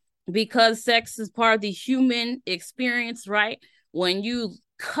 but because sex is part of the human experience, right? When you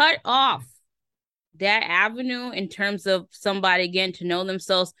cut off that avenue in terms of somebody getting to know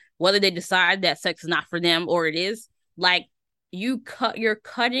themselves, whether they decide that sex is not for them or it is, like you're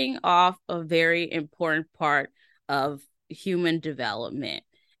cutting off a very important part of human development.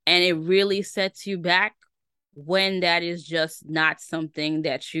 And it really sets you back when that is just not something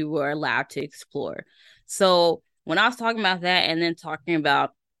that you were allowed to explore. So when I was talking about that and then talking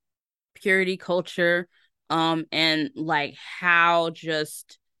about purity culture, and like how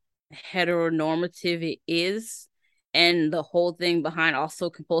just heteronormative it is, and the whole thing behind also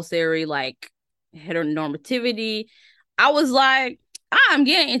compulsory like heteronormativity, I was like, I'm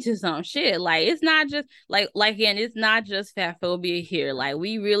getting into some shit. Like it's not just like again, it's not just fat phobia here. Like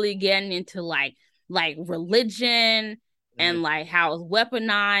we really getting into like religion and like how it's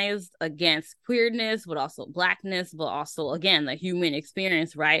weaponized against queerness, but also blackness, but also again the human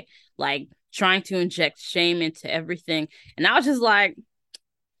experience, right? Like trying to inject shame into everything. And I was just like,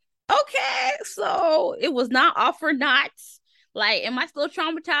 okay, so it was not off for knots. Like, am I still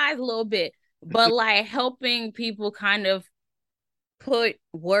traumatized a little bit? But like helping people kind of put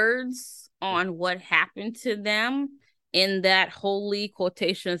words on what happened to them in that holy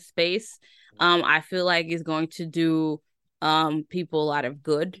quotation space, I feel like is going to do people a lot of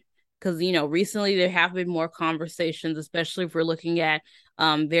good. Because recently there have been more conversations, especially if we're looking at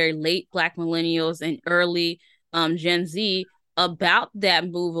very late Black millennials and early Gen Z, about that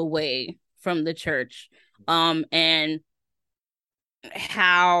move away from the church, and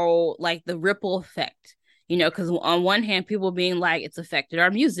how like the ripple effect, because on one hand people being like it's affected our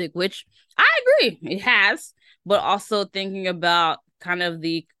music, which I agree it has, but also thinking about kind of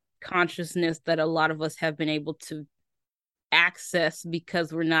the consciousness that a lot of us have been able to access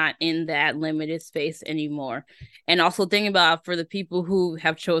because we're not in that limited space anymore. And also thinking about for the people who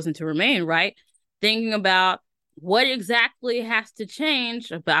have chosen to remain, right? Thinking about what exactly has to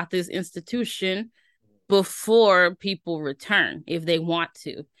change about this institution before people return if they want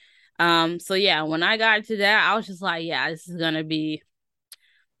to. So yeah, when I got to that, I was just like, yeah, this is gonna be,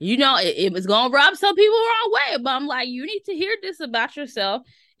 it was gonna rub some people the wrong way, but I'm like, you need to hear this about yourself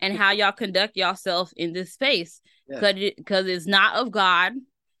and how y'all conduct yourself in this space, Yeah. because it's not of God.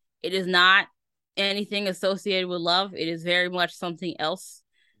 It is not anything associated with love. It is very much something else.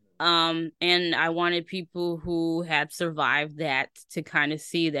 And I wanted people who had survived that to kind of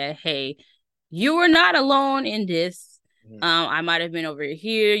see that, hey, you were not alone in this. I might have been over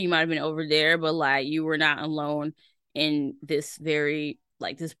here, you might have been over there, but like you were not alone in this very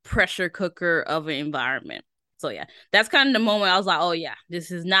like this pressure cooker of an environment. So yeah, that's kind of the moment I was like, oh yeah,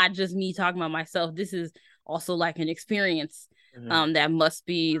 this is not just me talking about myself. This is also like an experience that must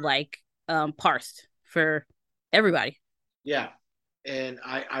be like parsed for everybody. Yeah. And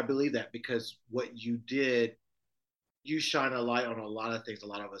I believe that because what you did, you shine a light on a lot of things a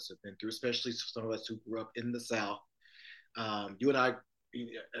lot of us have been through, especially some of us who grew up in the South. You and I,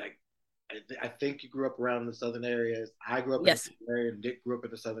 I think you grew up around the southern areas. I grew up in the Yes. southern area, and Dick grew up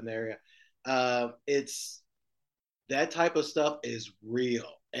in the southern area. It's that type of stuff is real,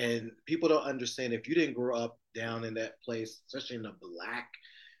 and people don't understand if you didn't grow up down in that place, especially in a black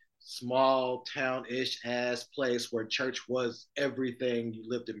small town-ish ass place where church was everything you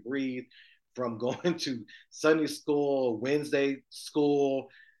lived and breathed, from going to Sunday school, Wednesday school,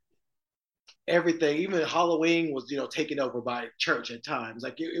 everything. Even Halloween was, taken over by church at times.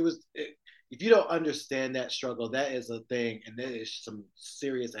 Like it was. If you don't understand that struggle, that is a thing, and there is some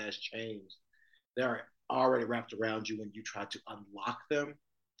serious ass change that are already wrapped around you when you try to unlock them.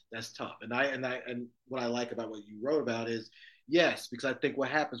 That's tough. And what I like about what you wrote about is yes, because I think what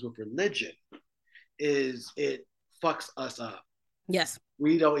happens with religion is it fucks us up. Yes.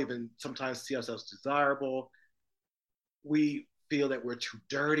 We don't even sometimes see ourselves desirable. We feel that we're too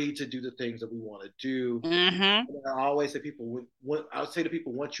dirty to do the things that we want to do. Mm-hmm. And I always say people, I would say to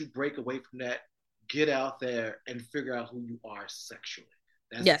people, once you break away from that, get out there and figure out who you are sexually.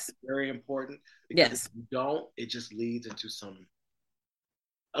 That's Yes. very important because if Yes. you don't, it just leads into some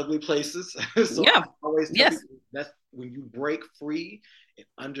ugly places. So I Yeah. always tell Yes. people that's when you break free and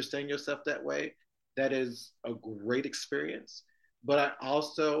understand yourself that way, that is a great experience. But I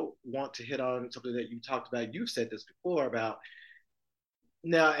also want to hit on something that you talked about. You've said this before about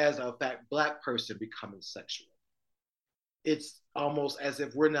Now, as a fact, Black person becoming sexual, it's almost as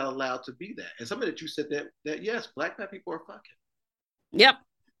if we're not allowed to be that. And something that you said that yes, Black fat people are fucking. Yep.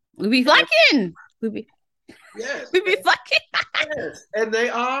 We be And fucking. We be yes, we be fucking. yes, and they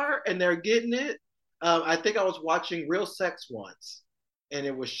are, and they're getting it. I think I was watching Real Sex once, and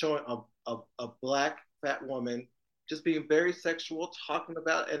it was showing a Black fat woman just being very sexual, talking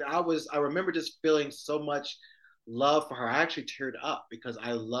about, and I remember just feeling so much love for her. I actually teared up because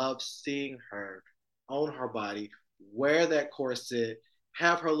I love seeing her own her body, wear that corset,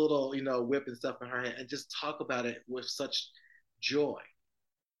 have her little whip and stuff in her hand, and just talk about it with such joy.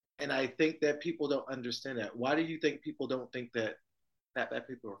 And I think that people don't understand that. Why do you think people don't think that fat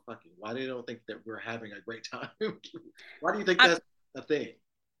people are fucking? Why do they don't think that we're having a great time? Why do you think I, that's a thing?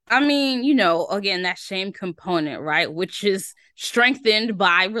 I mean, again, that shame component, right? Which is strengthened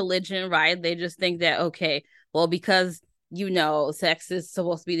by religion, right? They just think that, okay, well, because, sex is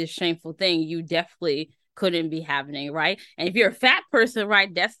supposed to be this shameful thing, you definitely couldn't be having it, right? And if you're a fat person,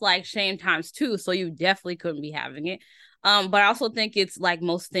 right, that's like shame times two. So you definitely couldn't be having it. But I also think it's like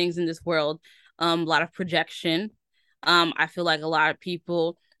most things in this world, a lot of projection. I feel like a lot of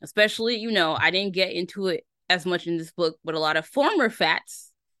people, especially, I didn't get into it as much in this book, but a lot of former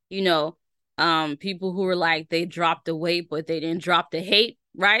fats, you know, people who were like they dropped the weight, but they didn't drop the hate,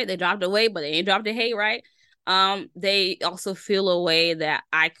 right? They dropped the weight, but they didn't drop the hate, right? They also feel a way that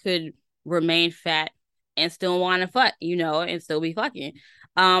I could remain fat and still want to fuck, and still be fucking.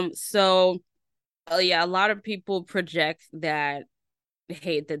 So yeah, a lot of people project that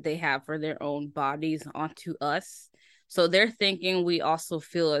hate that they have for their own bodies onto us. So they're thinking we also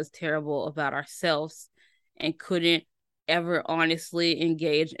feel as terrible about ourselves and couldn't ever honestly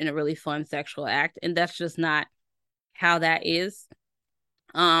engage in a really fun sexual act. And that's just not how that is.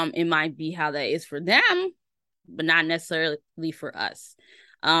 It might be how that is for them, but not necessarily for us.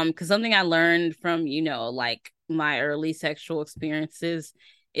 Because something I learned from, like my early sexual experiences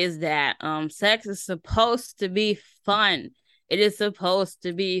is that sex is supposed to be fun. It is supposed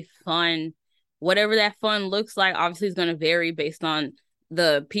to be fun. Whatever that fun looks like, obviously, is going to vary based on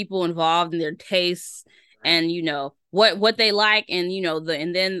the people involved and their tastes, Right. and what they like, and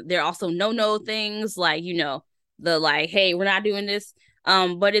and then there are also no things like the like, hey, we're not doing this.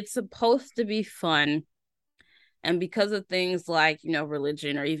 But it's supposed to be fun, and because of things like,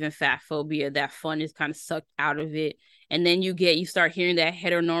 religion or even fat phobia, that fun is kind of sucked out of it. And then you start hearing that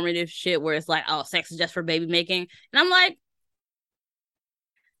heteronormative shit where it's like, oh, sex is just for baby making. And I'm like,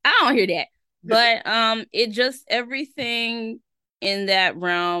 I don't hear that. But it just everything in that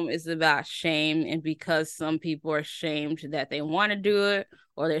realm is about shame. And because some people are ashamed that they want to do it,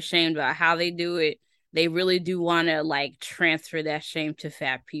 or they're ashamed about how they do it, they really do want to like transfer that shame to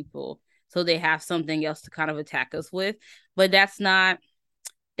fat people. So they have something else to kind of attack us with. But that's not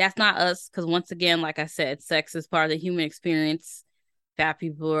us, because once again, like I said, sex is part of the human experience. Fat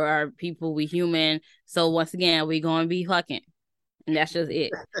people are people, we human. So once again, we gonna be fucking. And that's just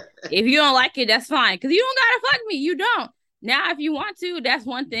it. If you don't like it, that's fine. Because you don't gotta fuck me. You don't. Now, if you want to, that's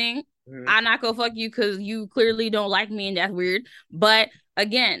one thing. Mm-hmm. I'm not gonna fuck you because you clearly don't like me, and that's weird. But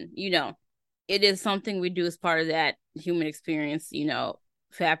again, it is something we do as part of that human experience.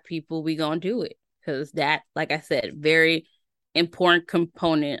 Fat people, we gonna do it because that, like I said, very important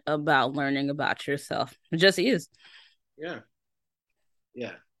component about learning about yourself. It just is. Yeah,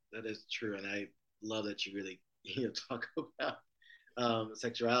 yeah, that is true, and I love that you really talk about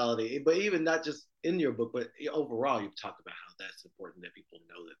sexuality, but even not just in your book, but overall, you've talked about how that's important that people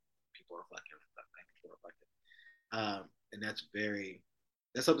know that people are fucking, people are fucking, and that's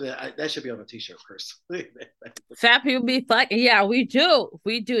something that should be on a t-shirt personally. Fat people be fucking. Yeah, we do.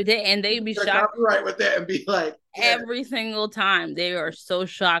 They be shocked Copyright with that and be like, yeah. every single time. They are so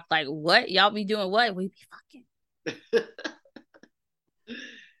shocked. Like, what y'all be doing? What we be fucking?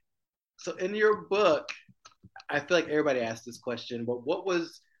 So in your book, I feel like everybody asked this question, but what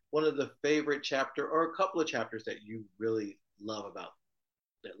was one of the favorite chapter or a couple of chapters that you really love about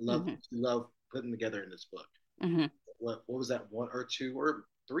love putting together in this book? Mm-hmm. What was that one or two or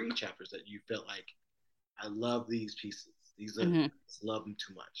three chapters that you felt like I love these pieces? These are Mm-hmm. love them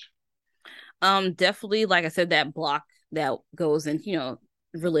too much. Definitely, like I said, that block that goes in,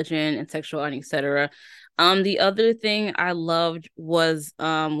 religion and sexuality, etc. The other thing I loved was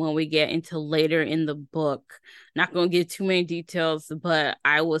when we get into later in the book. Not gonna give too many details, but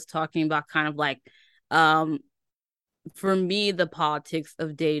I was talking about kind of like um for me the politics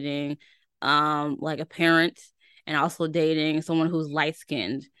of dating like a parent, and also dating someone who's light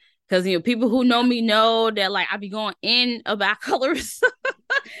skinned. Because people who know me know that like I be going in about colors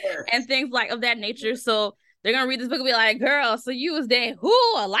Yes. and things like of that nature. So they're gonna read this book and be like, girl, so you was dating who?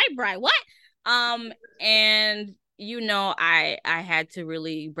 A light bright, what? And I had to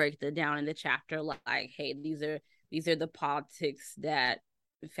really break that down in the chapter, like, hey, these are the politics that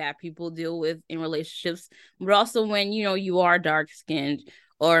fat people deal with in relationships, but also when you are dark skinned,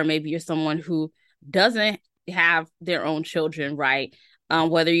 or maybe you're someone who doesn't have their own children, right?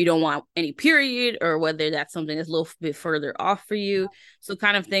 Whether you don't want any period, or whether that's something that's a little bit further off for you. So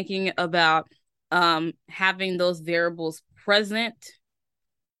kind of thinking about having those variables present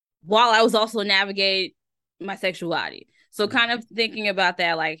while I was also navigating my sexuality. So kind of thinking about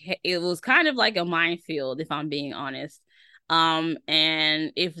that, like it was kind of like a minefield, if I'm being honest.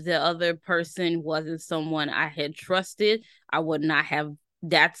 And if the other person wasn't someone I had trusted, I would not have,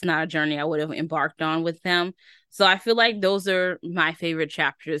 that's not a journey I would have embarked on with them. So I feel like those are my favorite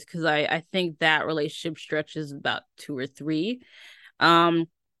chapters, because I think that relationship stretches about two or three. Um,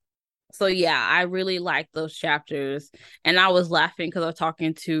 so yeah, I really like those chapters. And I was laughing because I was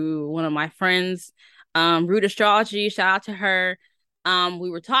talking to one of my friends, Root Astrology, shout out to her. We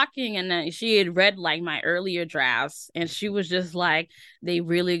were talking, and then she had read like my earlier drafts, and she was just like, they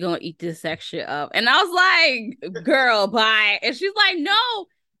really gonna eat this section up. And I was like, girl, bye. And she's like, no,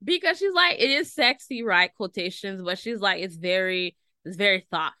 because she's like, it is sexy, right? Quotations, but she's like, it's very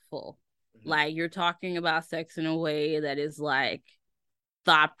thoughtful. Mm-hmm. Like, you're talking about sex in a way that is like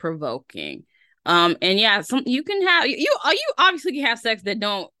thought provoking. And yeah, some you can have you obviously can have sex that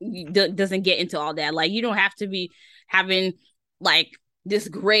doesn't get into all that. Like, you don't have to be having like this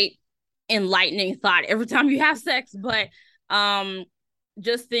great enlightening thought every time you have sex, but um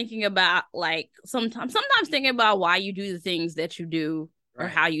just thinking about like sometimes thinking about why you do the things that you do, or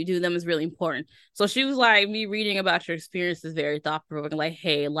Right. how you do them, is really important. So she was like, me reading about your experience is very thought provoking. Like,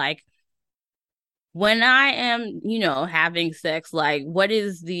 hey, like, when I am, having sex, like, what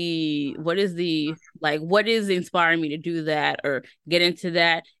is inspiring me to do that or get into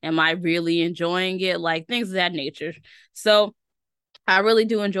that? Am I really enjoying it? Like, things of that nature. So I really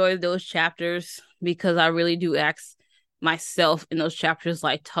do enjoy those chapters, because I really do ask myself in those chapters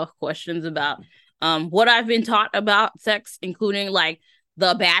like tough questions about what I've been taught about sex, including like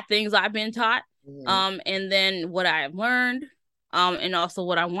the bad things I've been taught, Mm-hmm. and then what I have learned, and also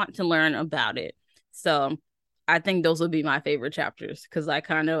what I want to learn about it. So I think those would be my favorite chapters, because I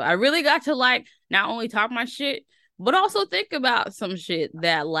really got to like not only talk my shit, but also think about some shit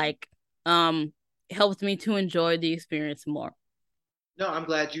that like um helped me to enjoy the experience more. No, I'm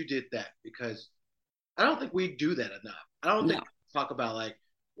glad you did that because I don't think we do that enough. I don't think No. we talk about like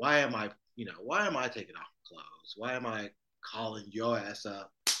why am I taking off clothes? Why am I calling your ass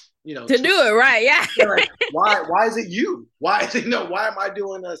up? To To do it right, yeah. like, why is it you? Why is it no? Why am I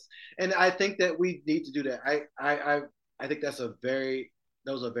doing this? And I think that we need to do that. I think those are very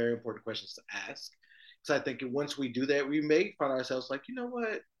important questions to ask. So I think once we do that, we may find ourselves like, you know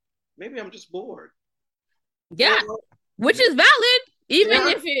what? Maybe I'm just bored. Or Yeah, which is valid, even yeah,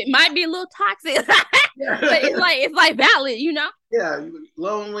 if it might be a little toxic. But yeah. it's like valid. Yeah,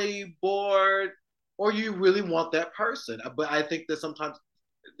 lonely, bored, or you really want that person. But I think that sometimes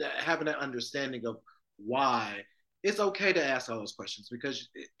having that understanding of why it's okay to ask all those questions because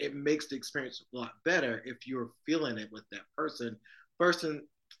it makes the experience a lot better if you're feeling it with that person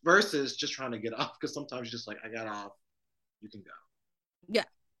versus just trying to get off. Because sometimes you're just like, I got off, you can go. Yeah.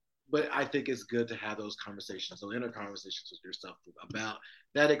 But I think it's good to have those conversations, those inner conversations with yourself about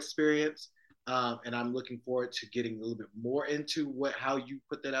that experience. And I'm looking forward to getting a little bit more into how you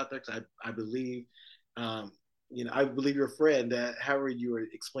put that out there because I believe, I believe your friend that however you were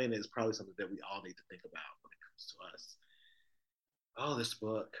explaining it is probably something that we all need to think about when it comes to us. Oh, this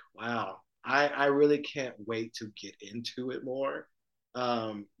book! Wow, I really can't wait to get into it more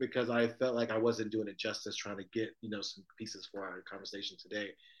because I felt like I wasn't doing it justice trying to get some pieces for our conversation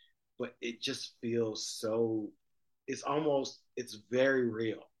today but it just feels so it's very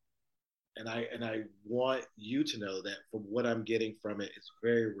real and I want you to know that from what I'm getting from it it's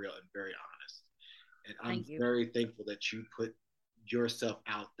very real and very honest and I'm Thank you. very thankful that you put yourself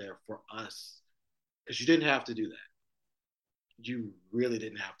out there for us because you didn't have to do that you really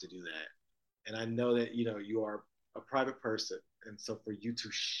didn't have to do that and I know that you are a private person and so for you to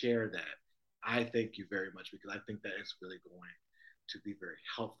share that I thank you very much because I think that it's really going to be very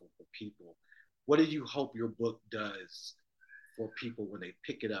helpful for people. What do you hope your book does for people when they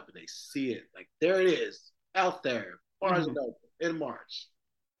pick it up and they see it? Like there it is out there, Barnes and Mhm. Noble in March.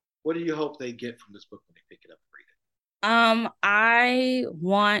 What do you hope they get from this book when they pick it up and read I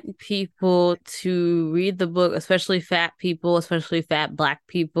want people to read the book, especially fat people, especially fat Black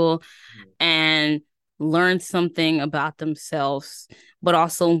people, it? and learn something about themselves, but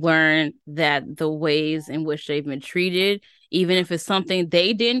also learn that the ways in which they've been treated, even if it's something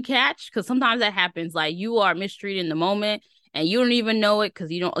they didn't catch, because sometimes that happens. Like you are mistreated in the moment and you don't even know it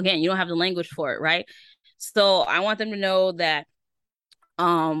because you don't have the language for it, right? So I want them to know that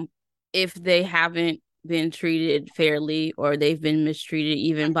um if they haven't been treated fairly or they've been mistreated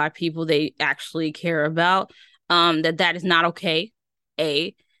even by people they actually care about, that is not okay.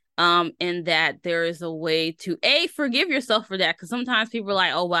 A And that there is a way to forgive yourself for that, because sometimes people are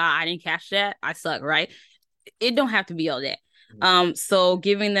like, oh wow, I didn't catch that, I suck, right? It don't have to be all that. So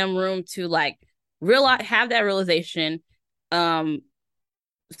giving them room to like realize, have that realization, um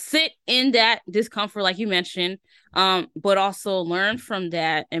sit in that discomfort like you mentioned, but also learn from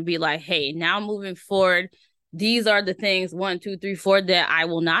that and be like, hey, now moving forward, these are the things, 1 2 3 4, that I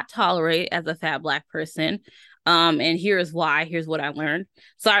will not tolerate as a fat Black person, and here's why, here's what I learned.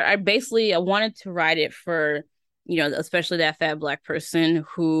 So I basically, I wanted to write it for, especially that fat Black person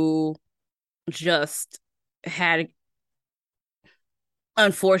who just had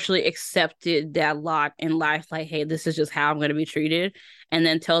unfortunately accepted that lot in life, like, hey, this is just how I'm going to be treated, and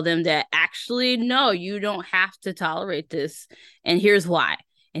then tell them that actually no, you don't have to tolerate this, and here's why,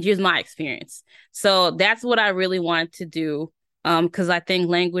 and here's my experience. So that's what I really wanted to do, because I think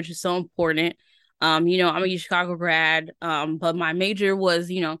language is so important. I'm a Chicago grad, but my major was,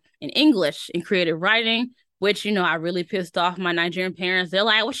 in English and creative writing, which, I really pissed off my Nigerian parents. They're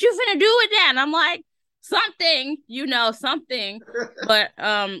like, what you finna do with that? And I'm like, something, something. But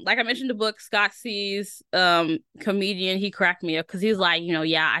like I mentioned, the book, Scott C's comedian, he cracked me up because he's like,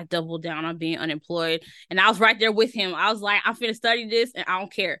 yeah, I doubled down on being unemployed, and I was right there with him. I was like, I'm finna study this and I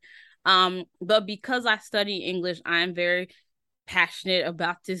don't care. But because I study English, I am very passionate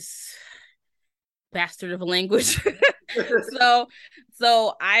about this bastard of a language.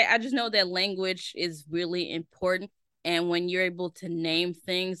 so I just know that language is really important, and when you're able to name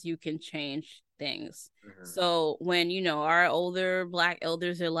things, you can change things. So when our older Black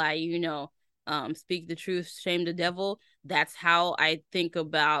elders are like, speak the truth, shame the devil, that's how I think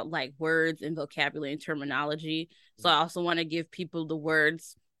about like words and vocabulary and terminology. So I also want to give people the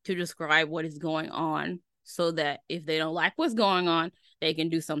words to describe what is going on, so that if they don't like what's going on, they can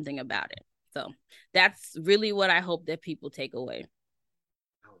do something about it. So that's really what I hope that people take away.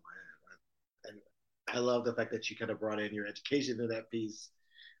 Oh man, and I love the fact that you kind of brought in your education in that piece,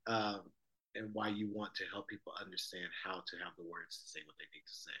 um, and why you want to help people understand how to have the words to say what they need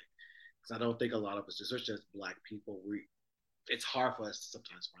to say. Because I don't think a lot of us, especially as Black people, we it's hard for us to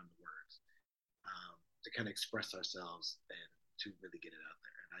sometimes find the words, to kind of express ourselves and to really get it out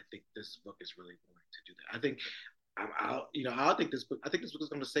there. And I think this book is really going to do that. I think I think this book. I think this book is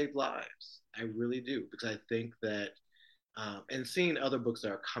going to save lives. I really do, because I think that, and seeing other books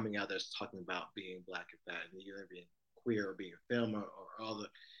that are coming out that's talking about being Black and fat, and either being queer or being a film, or all the,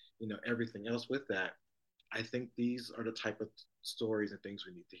 everything else with that. I think these are the type of stories and things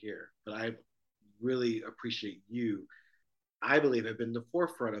we need to hear. But I really appreciate you. I believe have been the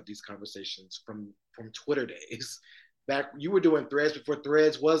forefront of these conversations from Twitter days. Back, you were doing threads before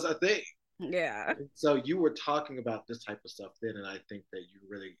threads was a thing. Yeah. So you were talking about this type of stuff then, and I think that you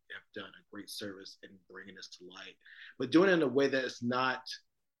really have done a great service in bringing this to light, but doing it in a way that it's not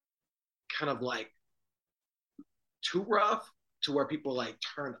kind of like too rough to where people like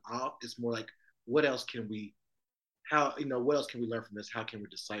turn off. It's more like, what else can we, what else can we learn from this? How can we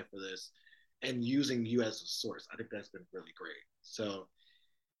decipher this? And using you as a source, I think that's been really great. So,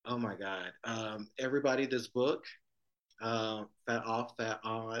 oh my God, everybody, this book, Fat Off, Fat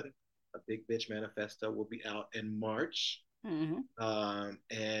On, A Big Bitch Manifesto, will be out in March.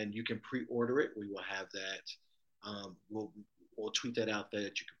 And you can pre-order it. We will have that. We'll tweet that out there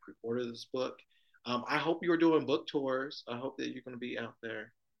that you can pre-order this book. I hope you're doing book tours. I hope that you're going to be out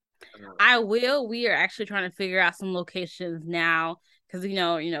there. I will. We are actually trying to figure out some locations now, because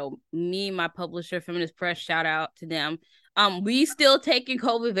me, my publisher, Feminist Press, shout out to them. We still taking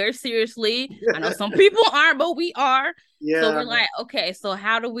COVID very seriously. I know some people aren't, but we are. Yeah. So we're like, okay, so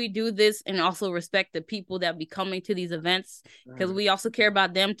how do we do this and also respect the people that be coming to these events? Because we also care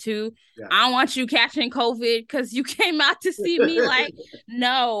about them too. Yeah. I don't want you catching COVID because you came out to see me. Like,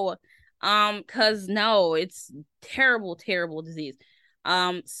 no. Because no, it's terrible, terrible disease.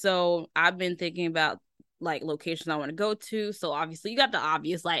 So I've been thinking about like locations I want to go to. So obviously you got the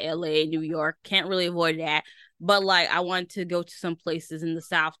obvious, like LA, New York, can't really avoid that. But like I want to go to some places in the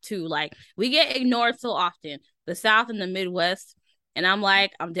South too. Like we get ignored so often, the South and the Midwest. And I'm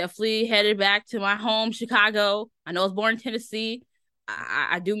like, I'm definitely headed back to my home, Chicago. I know I was born in Tennessee.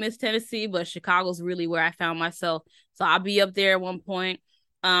 I do miss Tennessee, but Chicago's really where I found myself. So I'll be up there at one point.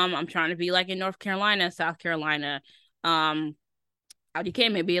 I'm trying to be like in North Carolina, South Carolina, um,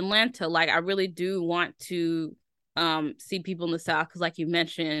 IDK, maybe Atlanta. Like I really do want to see people in the South because, like you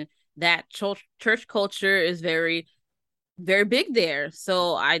mentioned, that church culture is very very big there.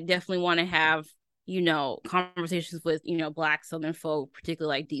 So I definitely want to have, conversations with, Black Southern folk,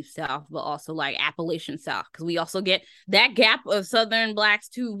 particularly like Deep South, but also like Appalachian South, because we also get that gap of Southern Blacks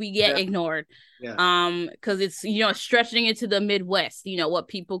too, we get Yeah, ignored. yeah, Because it's, stretching into the Midwest, what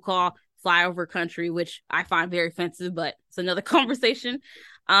people call flyover country, which I find very offensive, but it's another conversation.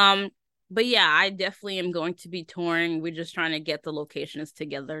 Um, but yeah, I definitely am going to be touring. We're just trying to get the locations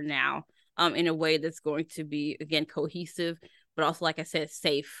together now in a way that's going to be, again, cohesive, but also, like I said,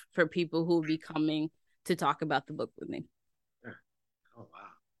 safe for people who will be coming to talk about the book with me. yeah. Oh wow.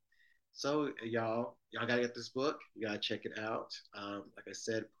 So y'all gotta get this book. You gotta check it out. Like I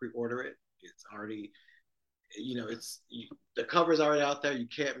said, pre-order it. It's already, the cover's already out there. You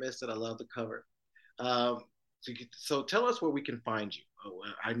can't miss it. I love the cover. So tell us where we can find you. Oh,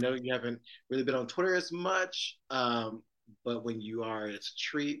 I know you haven't really been on Twitter as much, but when you are, it's a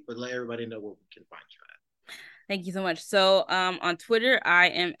treat. But let everybody know where we can find you Thank you so much. So on Twitter, I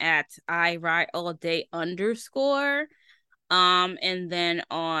am at I write all day underscore. And then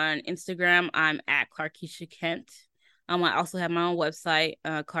on Instagram, I'm at Clarkeisha Kent. I also have my own website,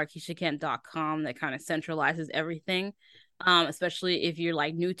 clarkeishakent.com, that kind of centralizes everything. Especially if you're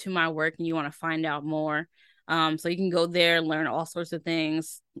like new to my work and you want to find out more. So you can go there, learn all sorts of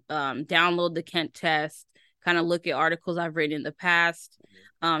things, download the Kent test, kind of look at articles I've written in the past,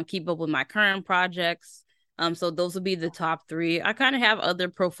 keep up with my current projects. So those would be the top three. I kind of have other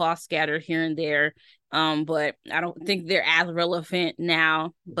profiles scattered here and there, but I don't think they're as relevant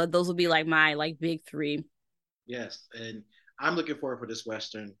now. But those will be like my like big three. Yes, and I'm looking forward for this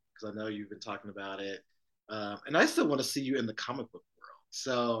Western because I know you've been talking about it, and I still want to see you in the comic book world.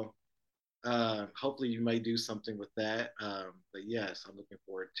 So hopefully you may do something with that. But yes, I'm looking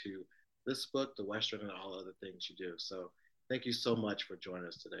forward to this book, the Western, and all other things you do. So thank you so much for joining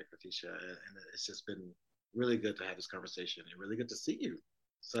us today, Katisha, and it's just been really good to have this conversation and really good to see you.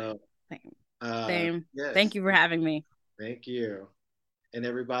 So Same. yes, Thank you for having me. thank you. And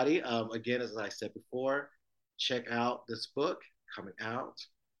everybody, again, as I said before, check out this book coming out.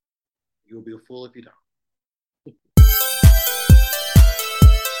 You will be a fool if you don't.